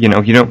century, you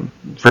don't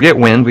forget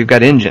wind, we've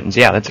got engines.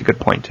 Yeah, that's a good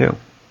point too.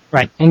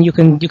 Right, and you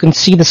can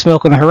see the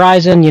smoke on the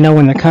horizon. You know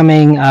when they're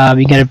coming.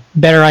 You get a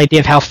better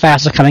idea of how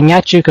fast they're coming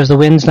at you because the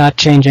wind's not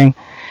changing.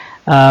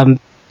 I'm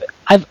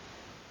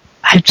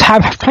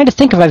trying to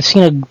think if I've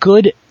seen a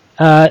good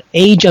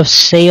Age of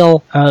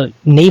Sail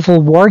naval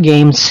war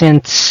game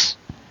since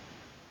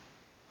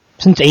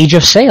Age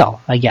of Sail,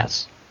 I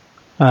guess.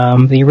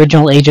 The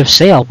original Age of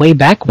Sail, way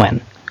back when.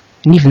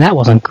 And even that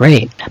wasn't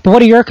great. But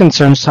what are your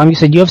concerns, Tom? You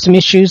said you have some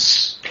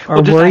issues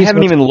or worries? I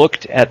haven't even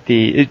looked at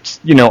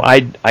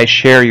I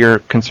share your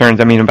concerns,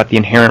 about the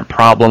inherent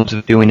problems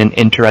of doing an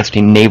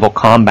interesting naval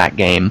combat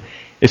game,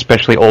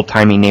 especially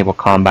old-timey naval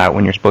combat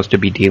when you're supposed to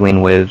be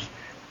dealing with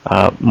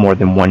more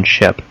than one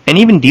ship. And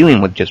even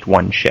dealing with just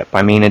one ship.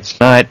 It's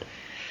not,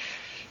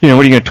 what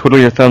are you going to twiddle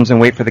your thumbs and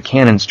wait for the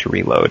cannons to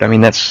reload?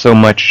 That's so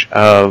much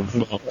of...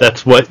 Well,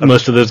 that's what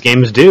most of those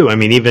games do.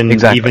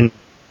 Even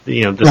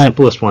the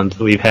simplest ones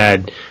that we've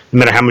had, no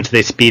matter how much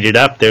they speed it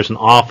up, there's an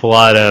awful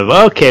lot of,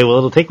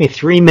 it'll take me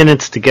 3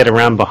 minutes to get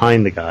around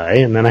behind the guy,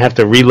 and then I have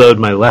to reload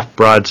my left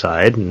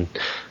broadside, and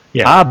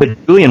yeah.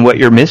 But Julian, what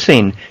you're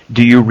missing,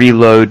 do you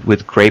reload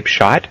with grape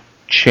shot,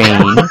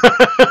 chain?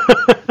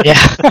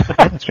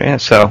 Yeah,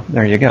 so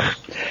there you go.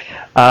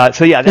 Does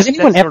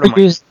anyone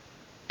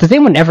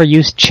ever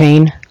use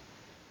chain?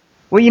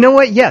 Well, you know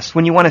what? Yes,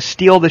 when you want to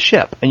steal the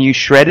ship and you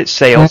shred its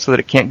sail so that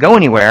it can't go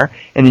anywhere,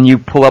 and then you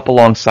pull up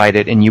alongside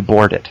it and you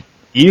board it.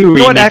 You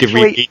really need to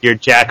read your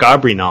Jack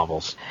Aubrey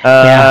novels.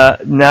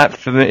 Not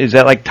familiar. Is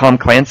that like Tom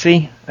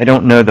Clancy? I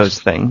don't know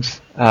those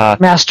things.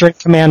 Master and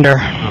Commander.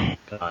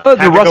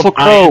 The Russell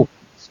Crowe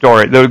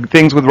story. The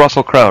things with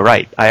Russell Crowe,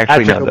 right. I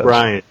actually know those.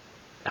 O'Brien.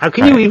 How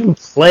can you even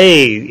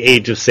play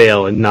Age of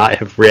Sail and not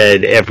have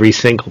read every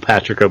single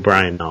Patrick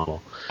O'Brien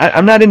novel?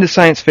 I'm not into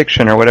science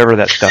fiction or whatever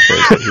that stuff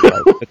is that you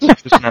write. It's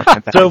just not my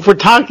bag. So if we're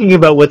talking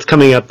about what's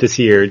coming up this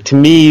year, to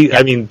me,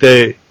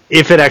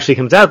 if it actually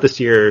comes out this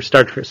year,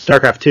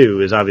 StarCraft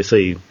 2 is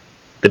obviously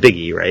the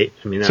biggie, right?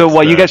 So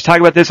while you guys talk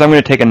about this, I'm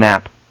going to take a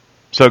nap.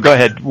 So go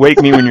ahead,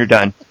 wake me when you're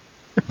done.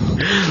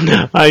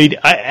 And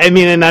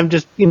I'm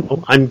just,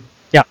 I'm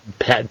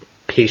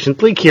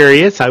patiently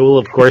curious. I will,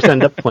 of course,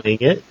 end up playing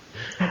it.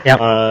 Yeah.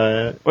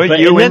 The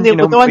one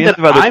that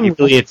I'm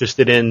really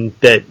interested in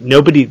that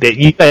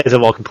you guys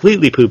have all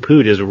completely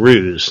poo-pooed is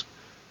Ruse.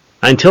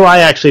 Until I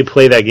actually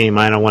play that game,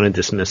 I don't want to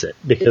dismiss it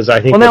because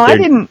I think I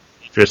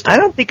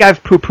don't think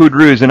I've poo-pooed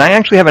Ruse, and I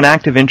actually have an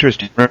active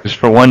interest in Ruse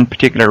for one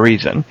particular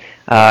reason,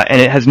 and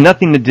it has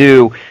nothing to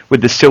do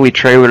with the silly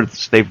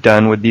trailers they've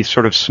done with these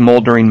sort of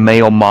smoldering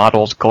male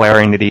models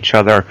glaring at each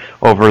other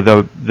over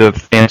the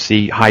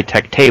fancy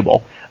high-tech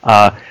table.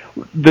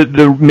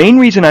 The main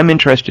reason I'm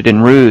interested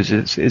in Ruse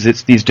is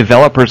it's these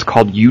developers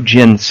called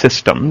Eugen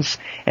Systems,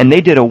 and they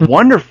did a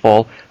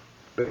wonderful.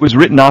 It was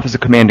written off as a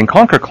Command and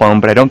Conquer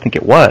clone, but I don't think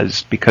it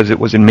was because it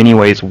was in many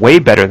ways way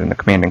better than the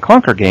Command and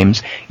Conquer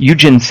games.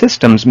 Eugen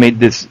Systems made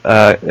this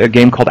a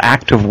game called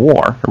Act of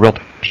War, a real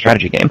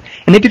strategy game,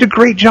 and they did a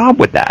great job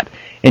with that.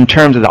 In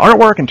terms of the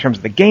artwork, in terms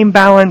of the game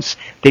balance,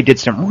 they did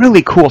some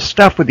really cool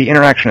stuff with the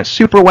interaction of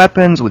super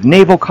weapons, with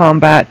naval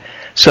combat.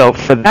 So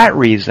for that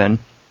reason,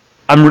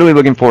 I'm really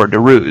looking forward to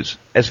Ruse.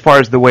 As far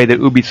as the way that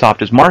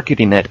Ubisoft is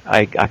marketing it,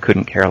 I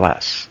couldn't care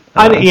less.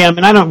 I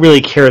don't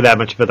really care that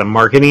much about the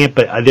marketing it,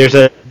 but there's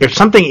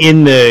something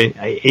and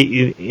I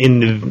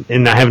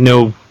have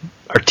no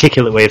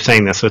articulate way of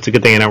saying this, so it's a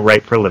good thing I don't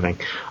write for a living.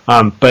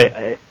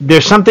 But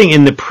there's something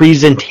in the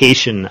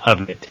presentation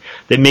of it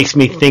that makes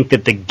me think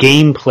that the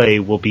gameplay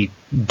will be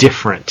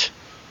different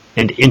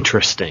and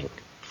interesting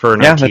for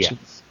an RTS.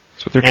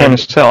 That's what they're trying to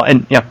sell,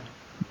 and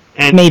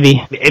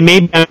maybe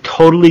I'm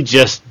totally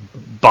just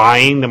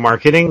buying the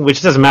marketing,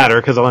 which doesn't matter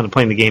because I'll end up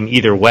playing the game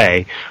either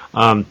way.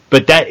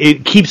 But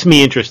it keeps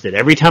me interested.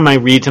 Every time I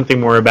read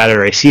something more about it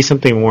or I see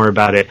something more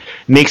about it,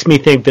 makes me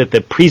think that the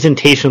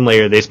presentation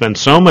layer they spend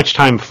so much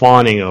time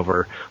fawning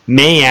over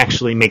may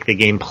actually make the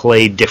game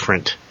play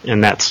different,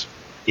 and that's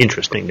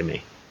interesting to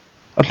me.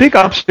 A big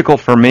obstacle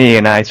for me,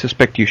 and I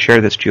suspect you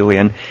share this,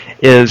 Julian,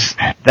 is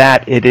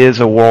that it is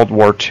a World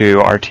War II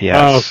RTS.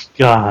 Oh,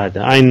 God,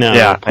 I know.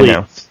 Yeah,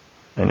 please.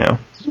 I know.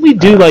 We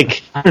do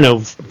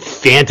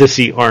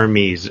fantasy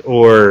armies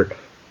or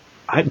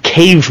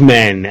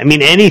cavemen.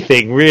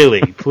 Anything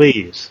really,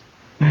 please.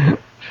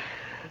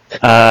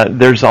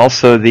 There's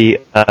also the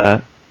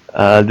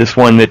this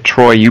one that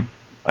Troy,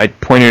 I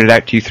pointed it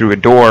out to you through a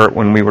door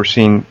when we were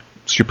seeing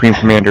Supreme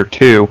Commander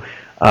 2,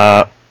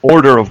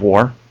 Order of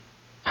War.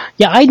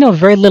 Yeah, I know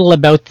very little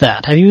about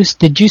that.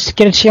 Did you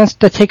get a chance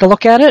to take a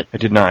look at it? I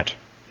did not.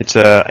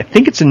 I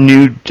think it's a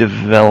new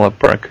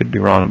developer. I could be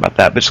wrong about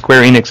that, but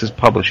Square Enix is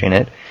publishing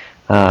it.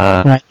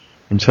 Right.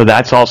 And so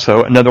that's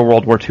also another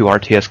World War II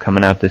RTS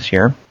coming out this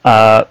year.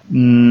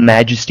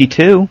 Majesty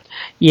 2.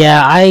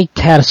 Yeah, I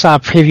saw a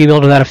preview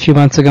build of that a few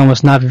months ago and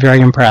was not very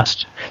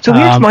impressed. So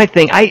here's my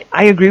thing. I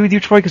agree with you,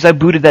 Troy, because I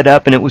booted that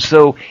up and it was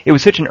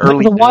such an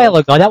early. It was a while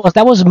ago.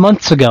 That was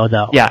months ago,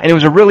 though. Yeah, and it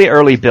was a really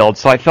early build,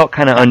 so I felt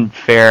kind of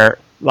unfair,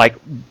 like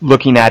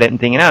looking at it and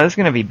thinking, "Oh, this is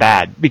going to be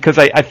bad," because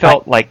I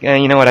felt like,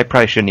 you know what, I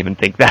probably shouldn't even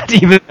think that,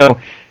 even though.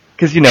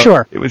 Because,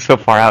 sure. It was so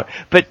far out.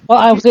 But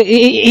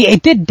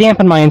it did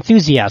dampen my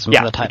enthusiasm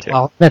for the title.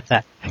 I'll admit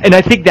that. And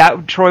I think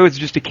that, Troy, was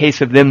just a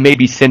case of them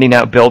maybe sending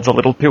out builds a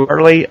little too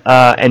early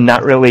and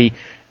not really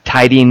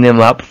tidying them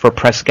up for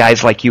press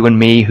guys like you and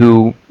me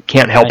who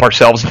can't help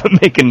ourselves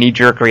but make a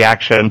knee-jerk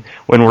reaction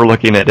when we're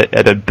looking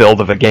at a build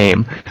of a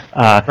game.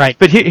 Right.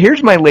 But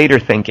here's my later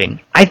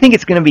thinking. I think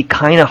it's going to be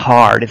kind of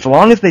hard, as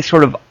long as they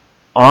sort of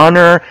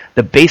honor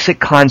the basic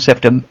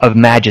concept of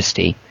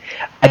Majesty.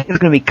 I think it's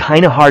going to be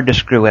kind of hard to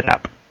screw it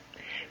up.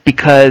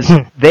 Because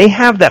they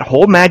have that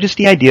whole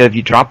Majesty idea of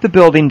you drop the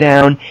building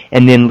down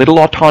and then little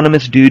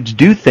autonomous dudes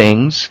do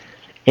things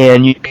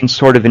and you can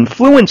sort of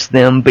influence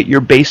them, but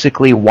you're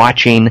basically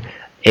watching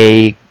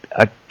a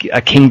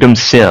kingdom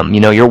sim.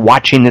 You're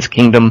watching this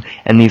kingdom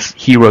and these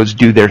heroes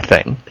do their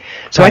thing.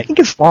 So I think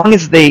as long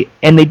as they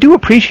do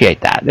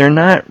appreciate that, they're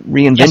not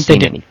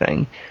reinventing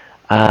anything.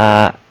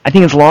 I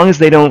think as long as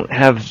they don't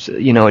have,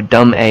 a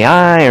dumb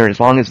AI, or as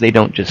long as they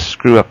don't just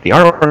screw up the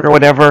artwork or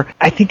whatever,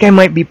 I think I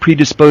might be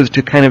predisposed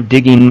to kind of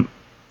digging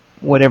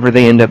whatever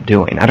they end up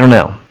doing. I don't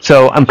know.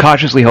 So I'm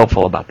cautiously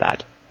hopeful about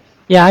that.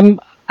 Yeah,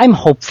 I'm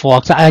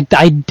hopeful.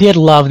 I did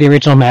love the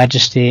original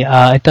Majesty.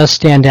 It does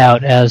stand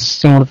out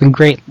as one of the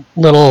great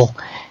little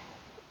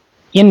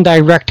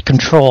indirect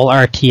control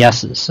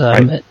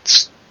RTSs.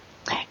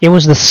 It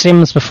was The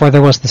Sims before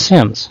there was The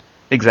Sims.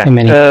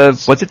 Exactly.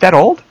 Was it that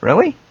old?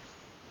 Really?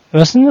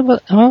 Wasn't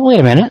it? Oh,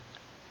 wait a minute.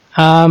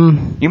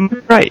 You're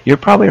right. You're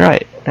probably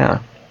right. Yeah.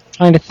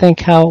 Trying to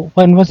think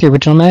when was the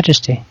original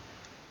Majesty?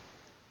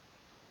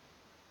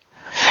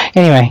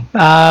 Anyway,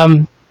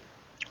 I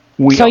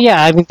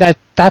mean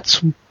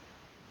that's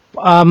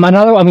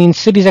another. I mean,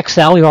 Cities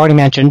XL we already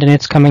mentioned, and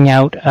it's coming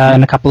out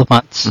in a couple of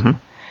months. Mm-hmm.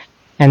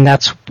 And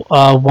that's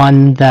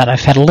one that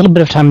I've had a little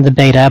bit of time in the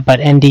beta,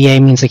 but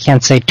NDA means I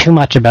can't say too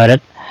much about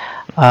it.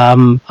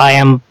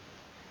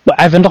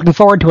 I've been looking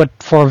forward to it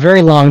for a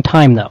very long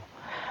time, though.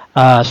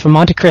 It's from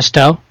Monte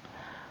Cristo,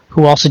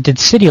 who also did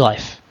City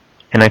Life.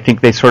 And I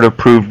think they sort of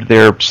proved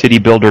their city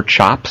builder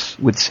chops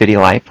with City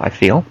Life, I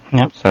feel.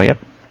 Yep. So, yep.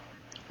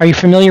 Are you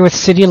familiar with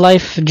City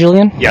Life,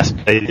 Julian? Yes,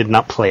 I did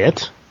not play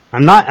it.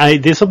 I'm not.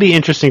 This will be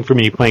interesting for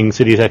me playing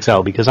Cities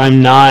XL because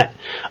I'm not,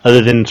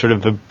 other than sort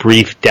of a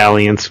brief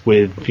dalliance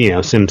with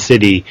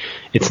SimCity.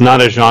 It's not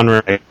a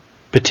genre I'm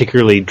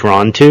particularly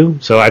drawn to,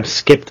 so I've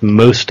skipped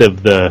most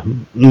of the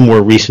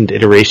more recent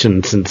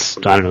iterations since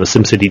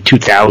SimCity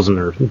 2000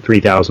 or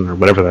 3000 or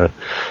whatever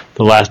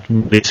the last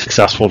really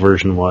successful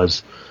version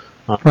was.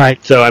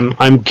 Right. So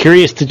I'm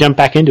curious to jump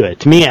back into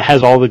it. To me, it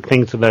has all the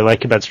things that I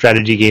like about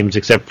strategy games,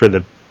 except for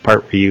the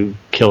part where you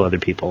kill other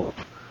people.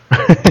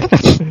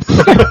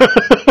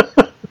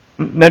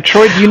 Now,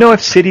 Troy, do you know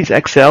if Cities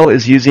XL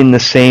is using the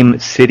same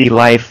City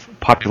Life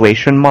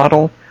population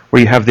model,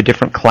 where you have the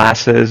different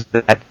classes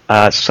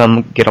that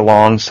some get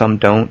along, some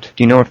don't?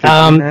 Do you know if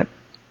they're doing that?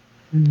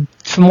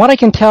 From what I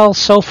can tell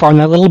so far in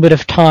that little bit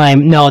of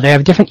time, no, they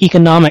have different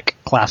economic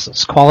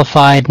classes: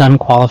 qualified,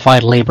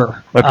 non-qualified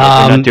labor. Okay,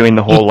 they're not doing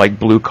the whole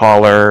blue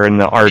collar and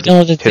the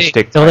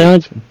artistic.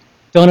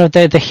 Don't have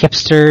the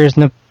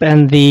hipsters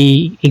and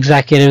the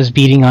executives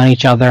beating on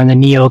each other and the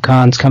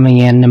neocons coming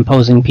in and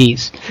imposing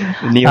peace. The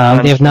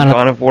neocons from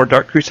Dawn of War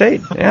Dark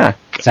Crusade, yeah.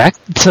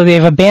 Exactly. So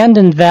they've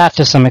abandoned that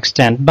to some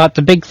extent, but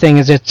the big thing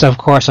is it's, of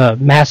course, a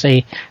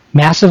massively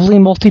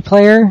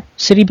multiplayer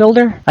city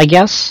builder, I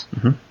guess.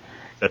 Mm-hmm.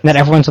 That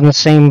everyone's on the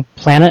same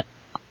planet.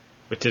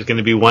 Which is going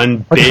to be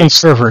one big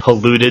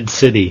polluted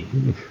city.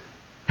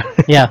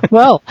 Yeah,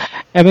 well,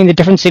 I mean, the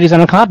different cities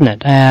on a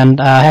continent, and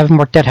I haven't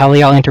worked out how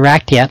they all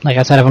interact yet. Like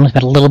I said, I've only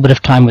spent a little bit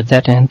of time with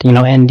it, and,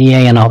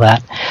 NDA and all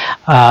that.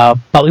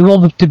 But we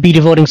will be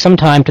devoting some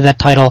time to that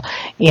title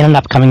in an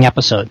upcoming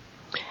episode.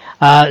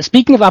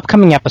 Speaking of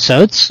upcoming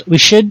episodes, we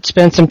should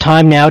spend some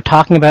time now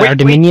talking about our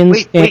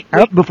Dominions. Wait,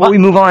 before we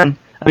move on.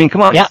 I mean,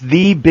 come on, yeah. It's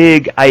the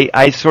big.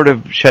 I sort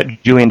of shut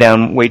Julian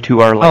down way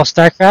too early. Oh,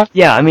 StarCraft?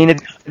 Yeah, I mean,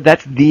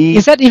 that's the.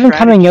 Is that even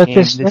coming out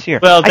this year?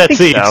 Well,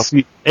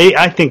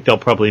 I think they'll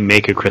probably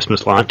make a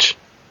Christmas launch.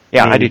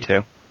 Yeah, I do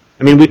too.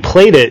 I mean, we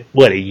played it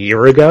a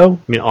year ago.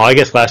 I mean,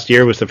 August last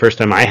year was the first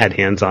time I had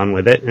hands on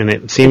with it, and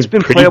it seems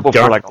pretty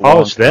darn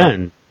polished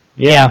then.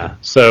 Yeah.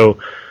 So.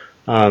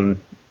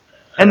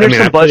 And there's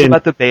some buzz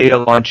about the beta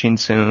launching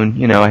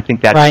soon. I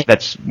think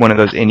that's one of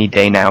those any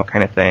day now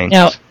kind of things.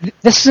 Now,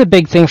 this is a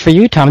big thing for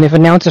you, Tom. They've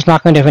announced it's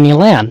not going to have any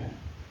LAN.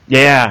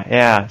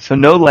 Yeah. So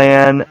no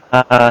LAN.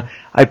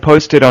 I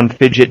posted on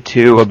Fidget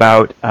 2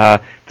 about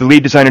the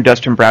lead designer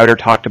Dustin Browder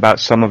talked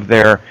about some of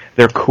their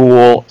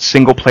cool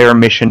single-player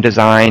mission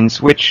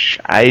designs, which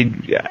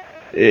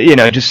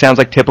just sounds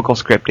like typical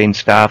scripting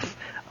stuff.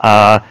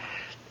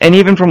 And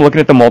even from looking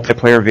at the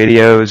multiplayer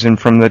videos and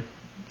from the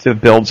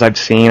builds I've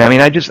seen, I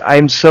mean,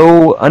 I'm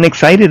so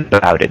unexcited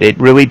about it. It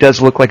really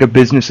does look like a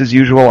business as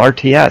usual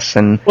RTS.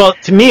 And well,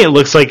 to me, it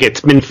looks like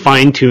it's been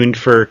fine-tuned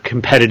for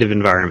competitive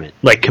environment,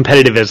 like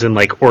competitive as in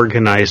like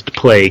organized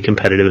play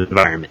competitive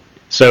environment.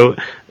 So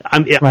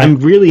I'm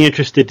really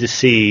interested to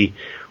see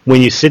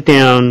when you sit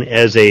down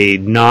as a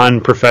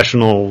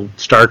non-professional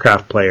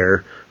StarCraft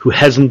player who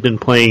hasn't been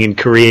playing in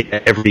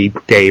Korea every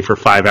day for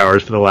 5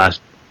 hours for the last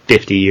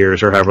 50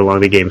 years or however long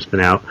the game's been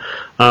out,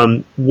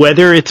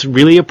 whether it's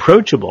really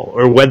approachable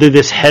or whether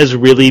this has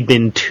really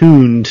been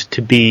tuned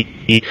to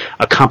be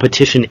a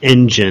competition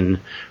engine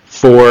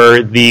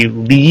for the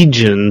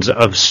legions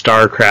of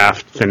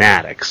StarCraft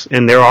fanatics.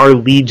 And there are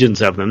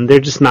legions of them. They're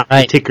just not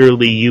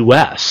particularly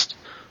U.S.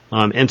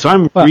 And so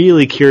I'm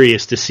really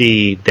curious to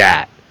see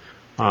that.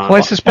 Well,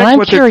 I suspect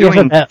what they're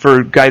doing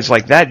for guys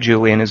like that,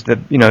 Julian, is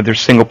that their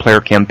single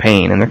player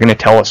campaign, and they're going to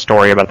tell a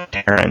story about the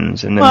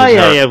Terrans. And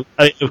then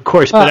of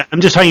course. But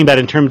I'm just talking about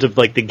in terms of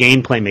like the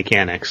gameplay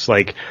mechanics,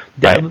 like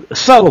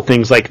subtle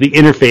things like the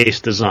interface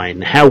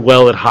design, how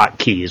well it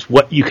hotkeys,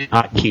 what you can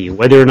hotkey,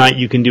 whether or not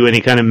you can do any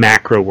kind of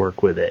macro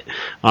work with it.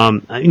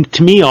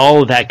 To me,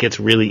 all of that gets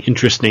really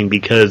interesting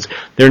because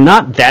there are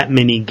not that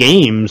many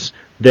games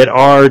that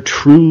are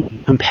true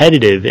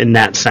competitive in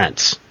that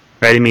sense,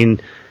 right? I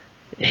mean,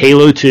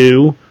 Halo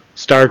 2,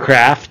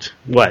 StarCraft,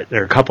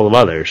 there are a couple of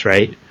others,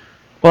 right?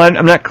 Well,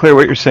 I'm not clear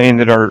what you're saying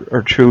that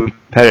are truly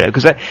competitive,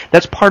 because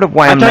that's part of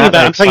why I'm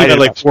talking about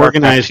like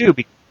organized. Too,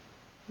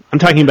 I'm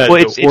talking about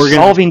it's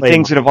solving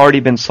things that have already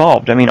been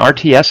solved. I mean,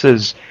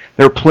 RTSs,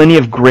 there are plenty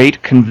of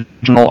great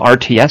conventional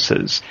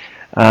RTSs,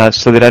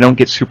 so that I don't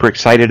get super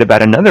excited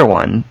about another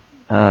one.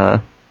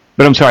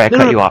 But I'm sorry, I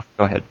cut you off.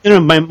 Go ahead.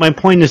 My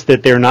point is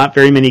that there are not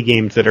very many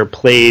games that are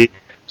played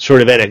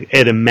sort of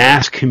at a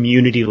mass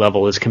community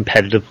level as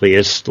competitively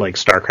as like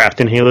StarCraft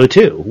and Halo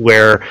 2,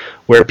 where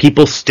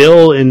people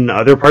still in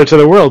other parts of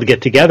the world get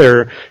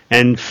together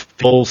and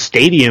fill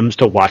stadiums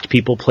to watch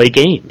people play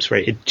games,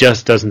 right? It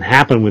just doesn't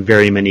happen with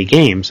very many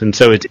games. And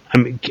so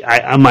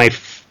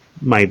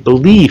my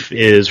belief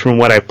is, from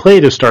what I've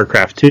played of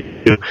StarCraft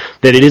 2,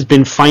 that it has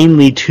been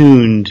finely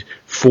tuned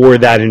for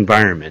that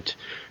environment.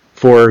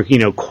 For,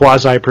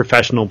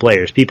 quasi-professional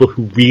players, people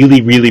who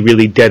really, really,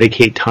 really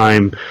dedicate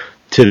time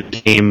to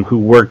the game, who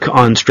work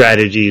on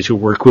strategies, who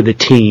work with a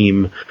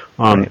team,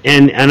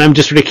 and I'm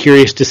just sort of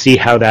curious to see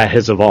how that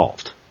has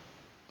evolved.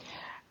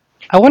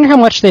 I wonder how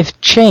much they've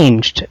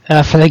changed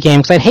for the game,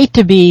 because I'd hate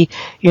to be,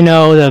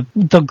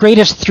 the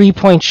greatest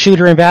 3-point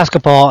shooter in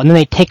basketball, and then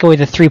they take away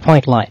the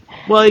 3-point line.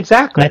 Well,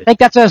 exactly. And I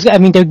think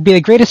they'd be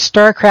the greatest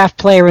StarCraft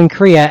player in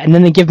Korea, and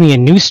then they give me a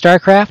new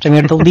StarCraft. I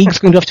mean, the league's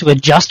going to have to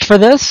adjust for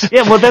this.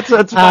 Yeah, well, that's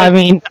to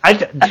me,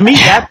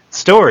 that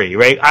story,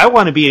 right? I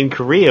want to be in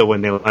Korea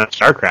when they launch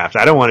StarCraft.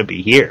 I don't want to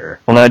be here.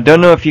 Well, now, I don't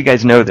know if you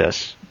guys know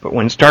this, but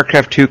when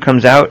StarCraft 2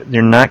 comes out,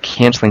 they're not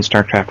canceling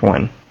StarCraft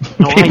 1.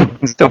 People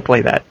can still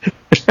play that.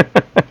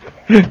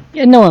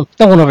 Yeah, no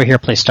one over here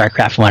plays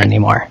StarCraft 1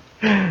 anymore.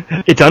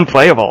 It's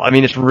unplayable. I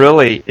mean,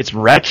 it's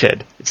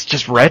wretched. It's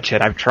just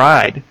wretched. I've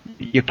tried.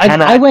 You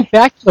cannot. I went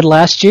back to it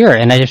last year,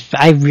 and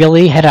I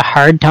really had a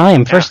hard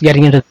time first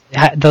getting into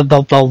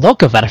the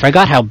look of it. I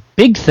forgot how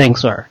big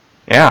things were.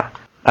 Yeah.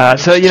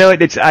 So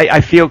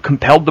I feel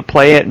compelled to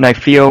play it, and I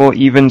feel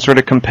even sort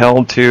of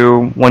compelled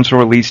to, once a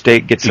release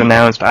date gets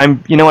announced.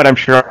 I'm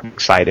sure I'm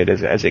excited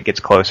as it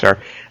gets closer.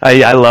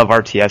 I love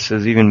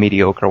RTSs, even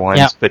mediocre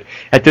ones, but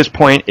at this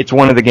point, it's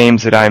one of the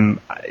games that I'm,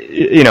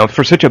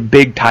 for such a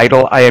big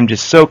title, I am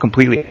just so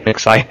completely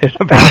excited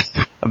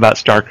about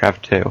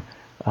StarCraft 2.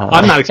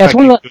 I'm not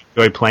expecting to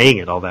enjoy playing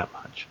it all that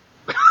much.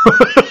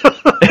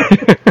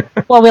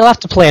 Well, we'll have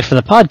to play it for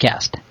the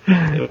podcast.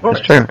 That's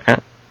true.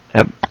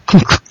 Yep.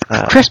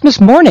 Christmas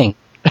morning.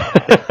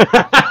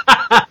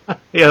 Yeah,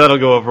 that'll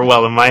go over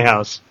well in my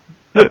house.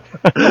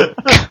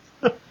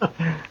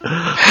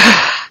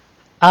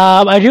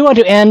 I do want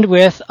to end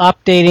with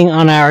updating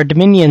on our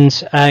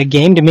Dominions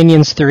game,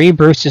 Dominions 3.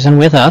 Bruce isn't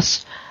with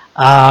us.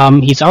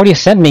 He's already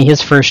sent me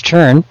his first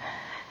turn.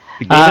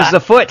 The game is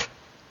afoot.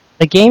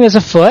 The game is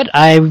afoot.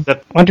 I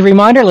want to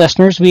remind our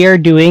listeners we are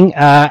doing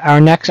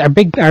our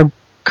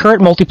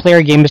current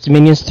multiplayer game is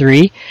Dominions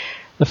 3.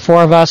 The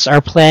four of us are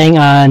playing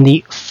on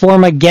the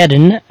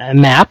Formageddon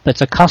map.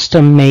 It's a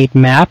custom-made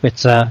map.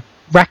 It's a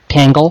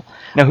rectangle.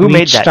 Now, who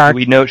made that? Do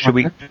we know? Should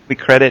we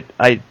credit?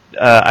 I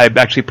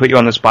actually put you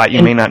on the spot.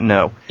 You may not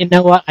know. You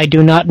know what? I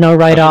do not know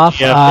right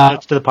off. Yeah,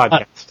 that's to the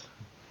podcast.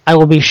 I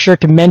will be sure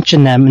to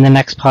mention them in the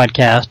next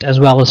podcast, as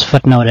well as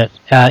footnote it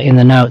in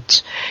the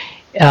notes.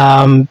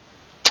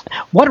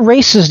 What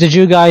races did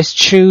you guys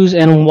choose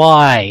and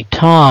why?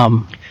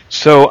 Tom?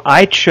 So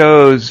I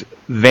chose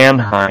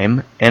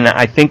Vanheim, and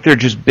I think they're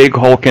just big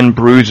hulking,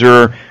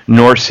 bruiser,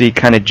 Norsey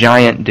kind of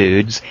giant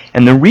dudes.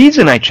 And the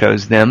reason I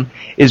chose them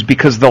is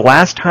because the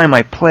last time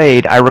I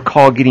played, I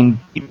recall getting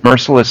beat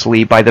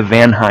mercilessly by the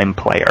Vanheim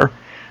player.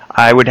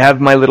 I would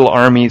have my little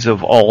armies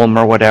of Ulm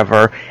or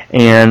whatever,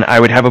 and I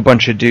would have a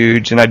bunch of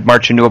dudes, and I'd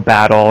march into a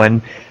battle,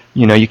 and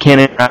you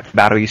can't interact with the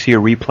battle. You see a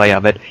replay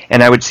of it,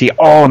 and I would see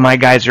all of my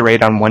guys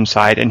arrayed on one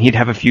side, and he'd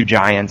have a few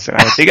giants, and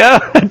I would think,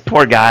 oh,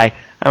 poor guy,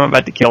 I'm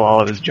about to kill all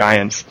of his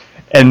giants,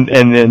 and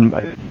then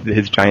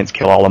his giants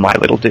kill all of my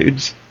little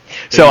dudes.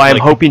 So I'm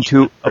hoping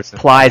to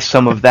apply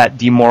some of that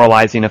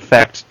demoralizing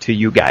effect to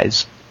you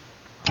guys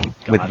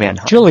with Van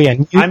Hunt.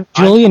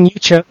 Julian, you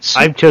chose.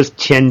 I chose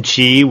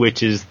Tianqi,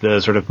 which is the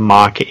sort of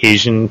mock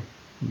Asian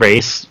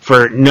race,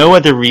 for no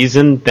other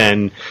reason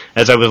than,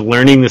 as I was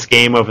learning this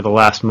game over the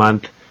last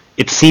month,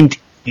 it seemed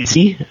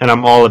easy, and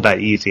I'm all about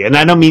easy. And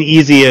I don't mean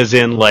easy as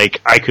in,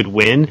 like, I could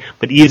win,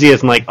 but easy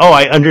as in, like,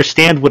 I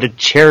understand what a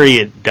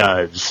chariot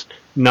does.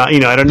 Not,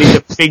 I don't need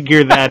to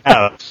figure that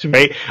out,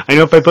 right? I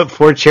know if I put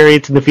 4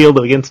 chariots in the field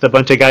against a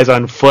bunch of guys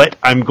on foot,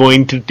 I'm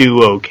going to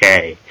do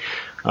okay.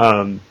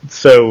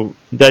 So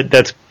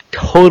that's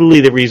totally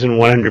the reason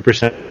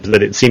 100%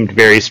 that it seemed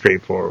very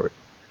straightforward.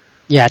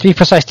 Yeah, to be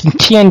precise,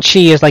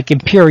 Tianqi is like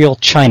Imperial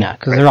China,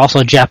 because they're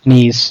also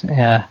Japanese.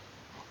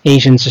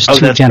 Asians just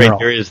too general.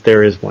 Right.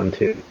 There is one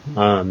too.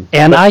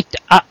 And I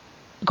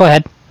go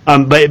ahead.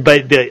 And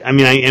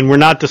we're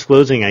not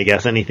disclosing, I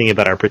guess, anything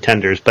about our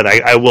pretenders, but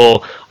I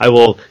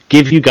will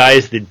give you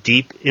guys the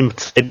deep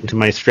insight into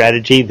my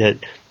strategy that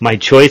my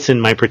choice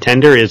in my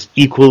pretender is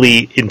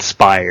equally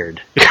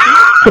inspired.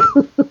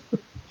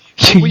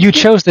 You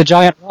chose the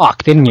giant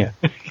rock, didn't you?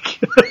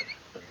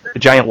 The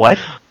giant what?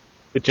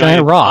 The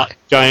giant rock.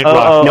 Giant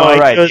rock. No,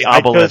 right.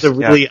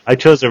 I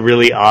chose a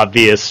really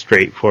obvious,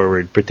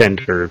 straightforward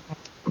pretender.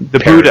 The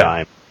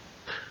paradigm.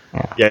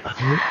 Buddha.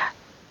 Yeah.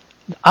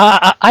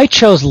 I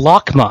chose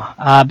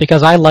Lakma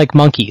because I like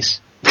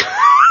monkeys.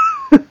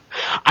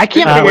 I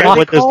can't figure out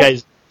what those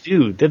guys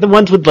do. They're the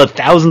ones with the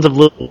thousands of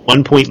little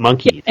 1-point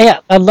monkeys.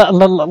 Yeah,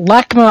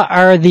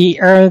 Lakma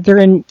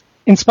they're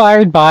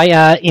inspired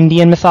by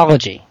Indian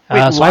mythology.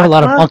 Wait, so I have a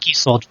lot of monkey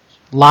soldiers.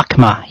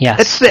 Lakma, yes.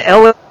 That's the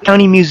LA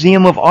County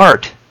Museum of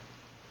Art.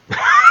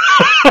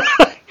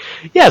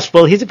 Yes,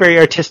 well, he's a very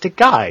artistic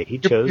guy. He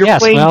chose. You're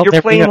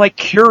playing like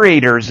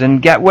curators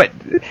and get what?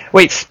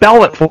 Wait,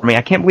 spell it for me.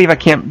 I can't believe I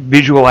can't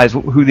visualize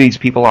who these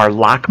people are.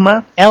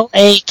 Lakma?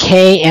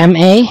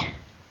 Lakma.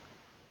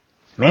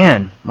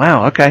 Man,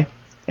 wow, okay.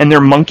 And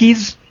they're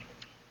monkeys?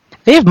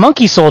 They have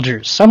monkey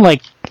soldiers. I'm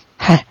like,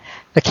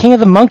 the king of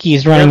the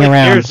monkeys running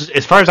around.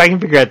 As far as I can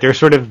figure out, they're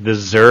sort of the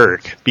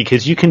Zerg,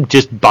 because you can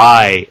just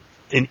buy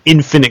an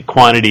infinite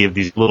quantity of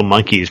these little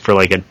monkeys for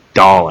like $1.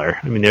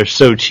 I mean, they're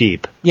so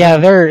cheap. Yeah,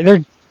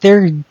 they're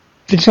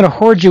just gonna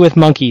hoard you with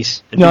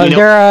monkeys.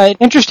 They're an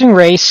interesting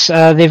race.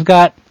 They've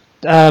got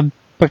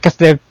because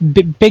they're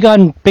big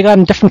on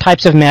different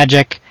types of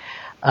magic.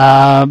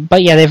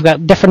 But yeah, they've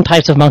got different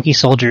types of monkey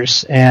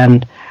soldiers,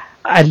 and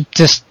I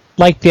just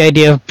like the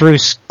idea of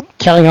Bruce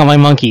killing all my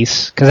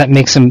monkeys because that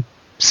makes him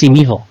seem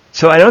evil.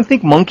 So I don't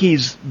think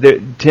monkeys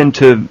tend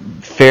to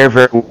fare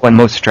very well in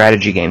most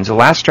strategy games. The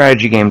last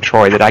strategy game,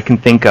 Troy, that I can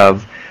think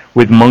of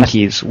with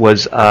monkeys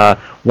was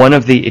one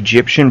of the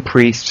Egyptian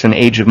priests in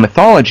Age of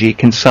Mythology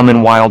can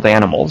summon wild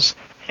animals.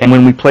 And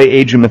when we play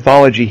Age of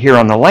Mythology here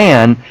on the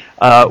LAN,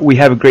 we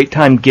have a great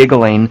time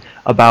giggling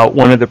about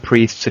one of the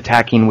priests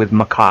attacking with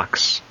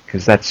macaques,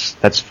 because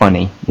that's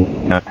funny.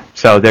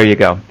 So there you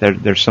go.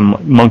 There's some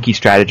monkey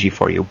strategy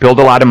for you. Build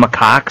a lot of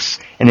macaques,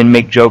 and then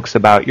make jokes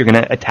about you're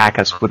going to attack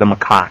us with a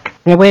macaque.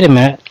 Now, wait a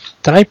minute.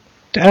 I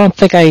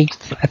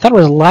thought it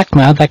was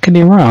Lakma. That could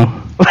be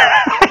wrong.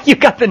 You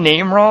got the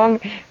name wrong?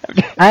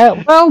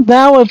 Well,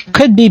 now it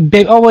could be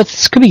big. Oh,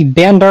 it could be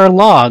Bandar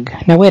Log.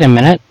 Now, wait a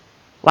minute.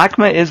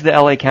 Lakma is the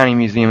LA County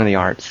Museum of the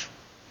Arts.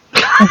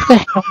 What the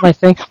hell am I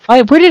thinking?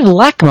 Where did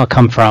Lakma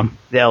come from?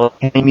 The LA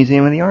County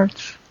Museum of the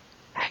Arts.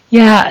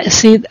 Yeah,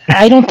 see,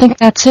 I don't think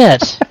that's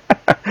it.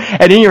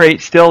 At any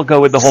rate, still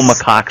go with the whole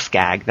macaques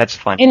gag. That's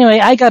funny. Anyway,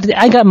 I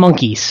got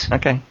monkeys.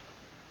 Okay.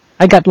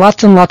 I got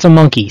lots and lots of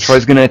monkeys.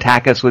 Troy's going to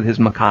attack us with his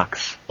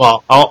macaques.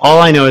 Well, all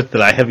I know is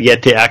that I have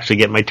yet to actually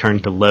get my turn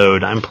to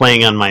load. I'm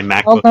playing on my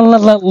MacBook.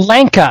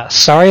 Lanka.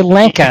 Sorry,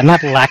 Lanka, not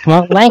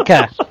Lakma.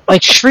 Lanka.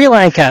 Like Sri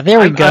Lanka. There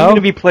we go. I'm going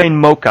to be playing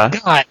Mocha.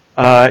 God.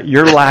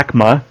 You're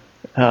Lakma.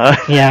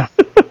 Yeah.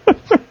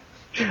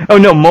 Oh,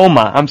 no,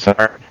 MoMA. I'm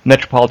sorry.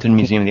 Metropolitan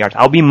Museum of the Arts.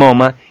 I'll be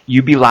MoMA.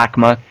 You be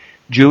Lakma.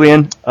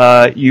 Julian,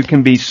 you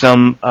can be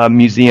some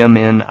museum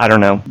in, I don't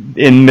know,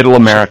 in Middle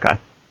America.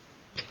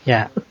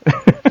 Yeah.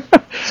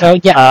 So,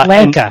 yeah,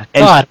 Lanka.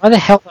 God, why the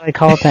hell did I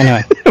call it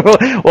anyway?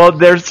 well,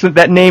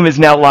 that name is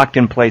now locked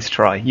in place,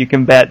 Troy. You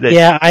can bet that.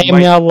 Yeah, I am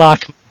now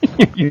Lakma.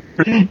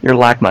 You're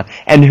Lakma.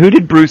 And who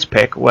did Bruce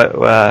pick?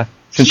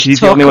 Since he's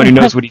the only one who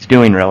knows what he's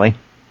doing, really.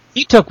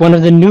 He took one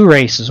of the new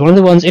races, one of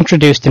the ones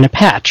introduced in a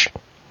patch.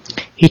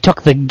 He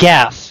took the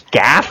Gath.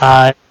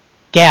 Gath?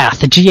 Gath,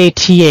 the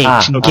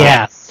G-A-T-H,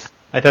 Gath.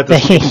 I thought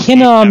this was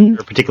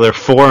a particular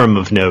form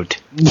of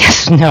note.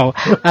 Yes, no.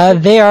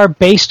 They are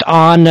based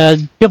on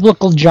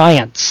biblical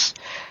giants.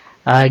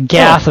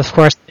 Gath, of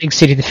course, the big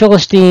city of the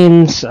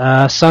Philistines,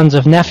 sons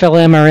of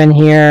Nephilim are in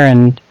here,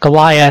 and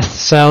Goliath.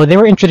 So they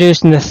were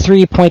introduced in the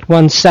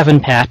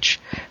 3.17 patch.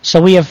 So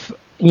we have,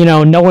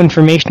 no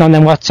information on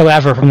them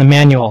whatsoever from the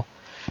manual.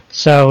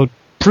 So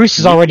Bruce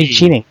is already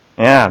cheating.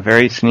 Yeah,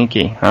 very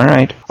sneaky. All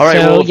right. So,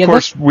 well, of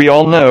course, we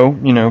all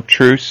know,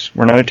 truce.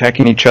 We're not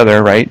attacking each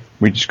other, right?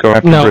 We just go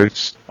after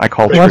Bruce. I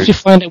call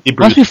Bruce.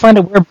 Once we find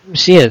out where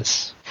Bruce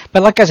is.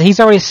 But like I said, he's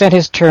already sent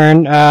his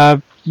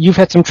turn. You've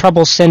had some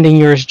trouble sending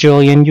yours,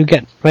 Julian. You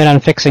get right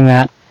on fixing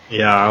that.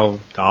 Yeah,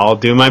 I'll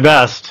do my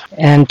best.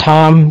 And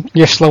Tom,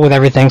 you're slow with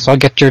everything, so I'll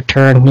get your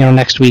turn,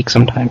 next week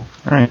sometime.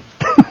 All right.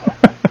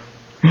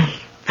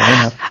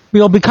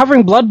 We'll be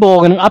covering Blood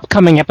Bowl in an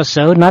upcoming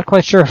episode. Not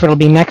quite sure if it'll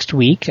be next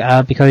week,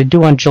 because I do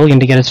want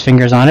Julian to get his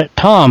fingers on it.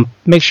 Tom,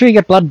 make sure you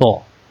get Blood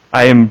Bowl.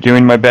 I am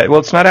doing my best.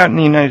 Well, it's not out in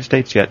the United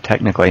States yet,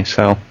 technically,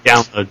 so...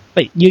 Download.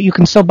 But you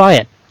can still buy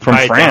it. From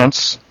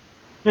France?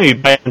 No, you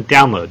buy it and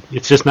download.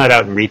 It's just not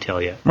out in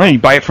retail yet. No, you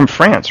buy it from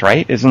France,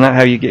 right? Isn't that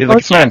how you get it? Like,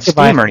 it's not on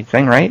Steam or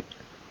anything, right?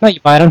 No, you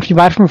buy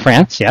it from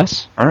France,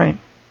 yes. All right.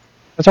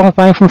 What's wrong with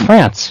buying from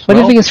France? What do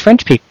you think is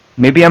French people?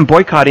 Maybe I'm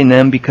boycotting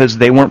them because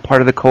they weren't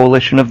part of the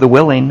coalition of the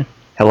willing.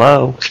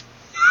 Hello.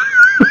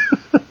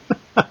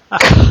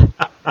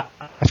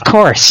 Of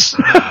course.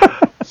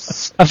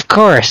 Of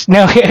course.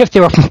 No, if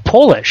they were from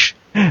Polish.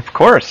 Of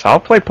course.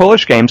 I'll play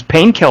Polish games.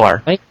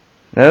 Painkiller. Right.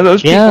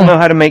 Those people know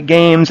how to make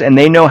games, and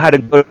they know how to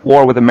go to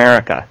war with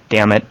America.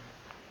 Damn it.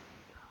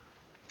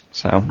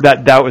 So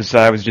that was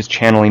I was just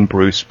channeling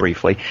Bruce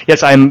briefly.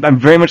 Yes, I'm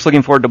very much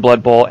looking forward to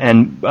Blood Bowl,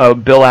 and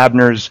Bill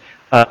Abner's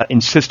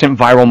insistent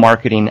viral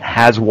marketing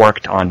has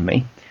worked on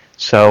me.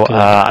 So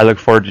I look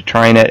forward to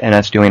trying it and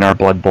us doing our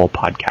Blood Bowl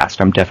podcast.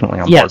 I'm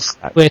definitely on board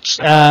with that. Which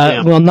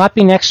will not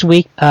be next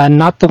week,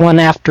 not the one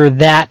after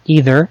that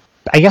either.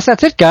 I guess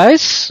that's it,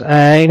 guys.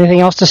 Anything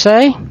else to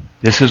say?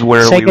 This is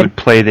where we would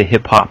play the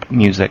hip-hop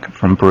music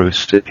from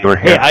Bruce if you were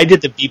here. Hey, I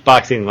did the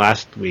beatboxing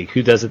last week.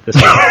 Who does it this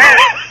week?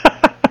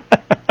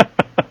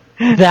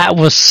 That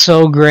was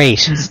so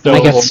great. I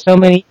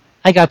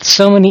got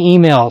so many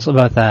emails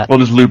about that. We'll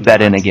just loop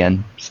that in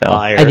again. So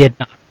liar. I did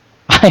not.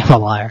 I am a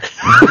liar.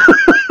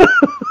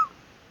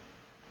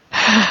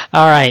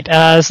 All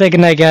right. Say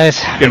goodnight,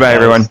 guys. Goodbye,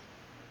 everyone.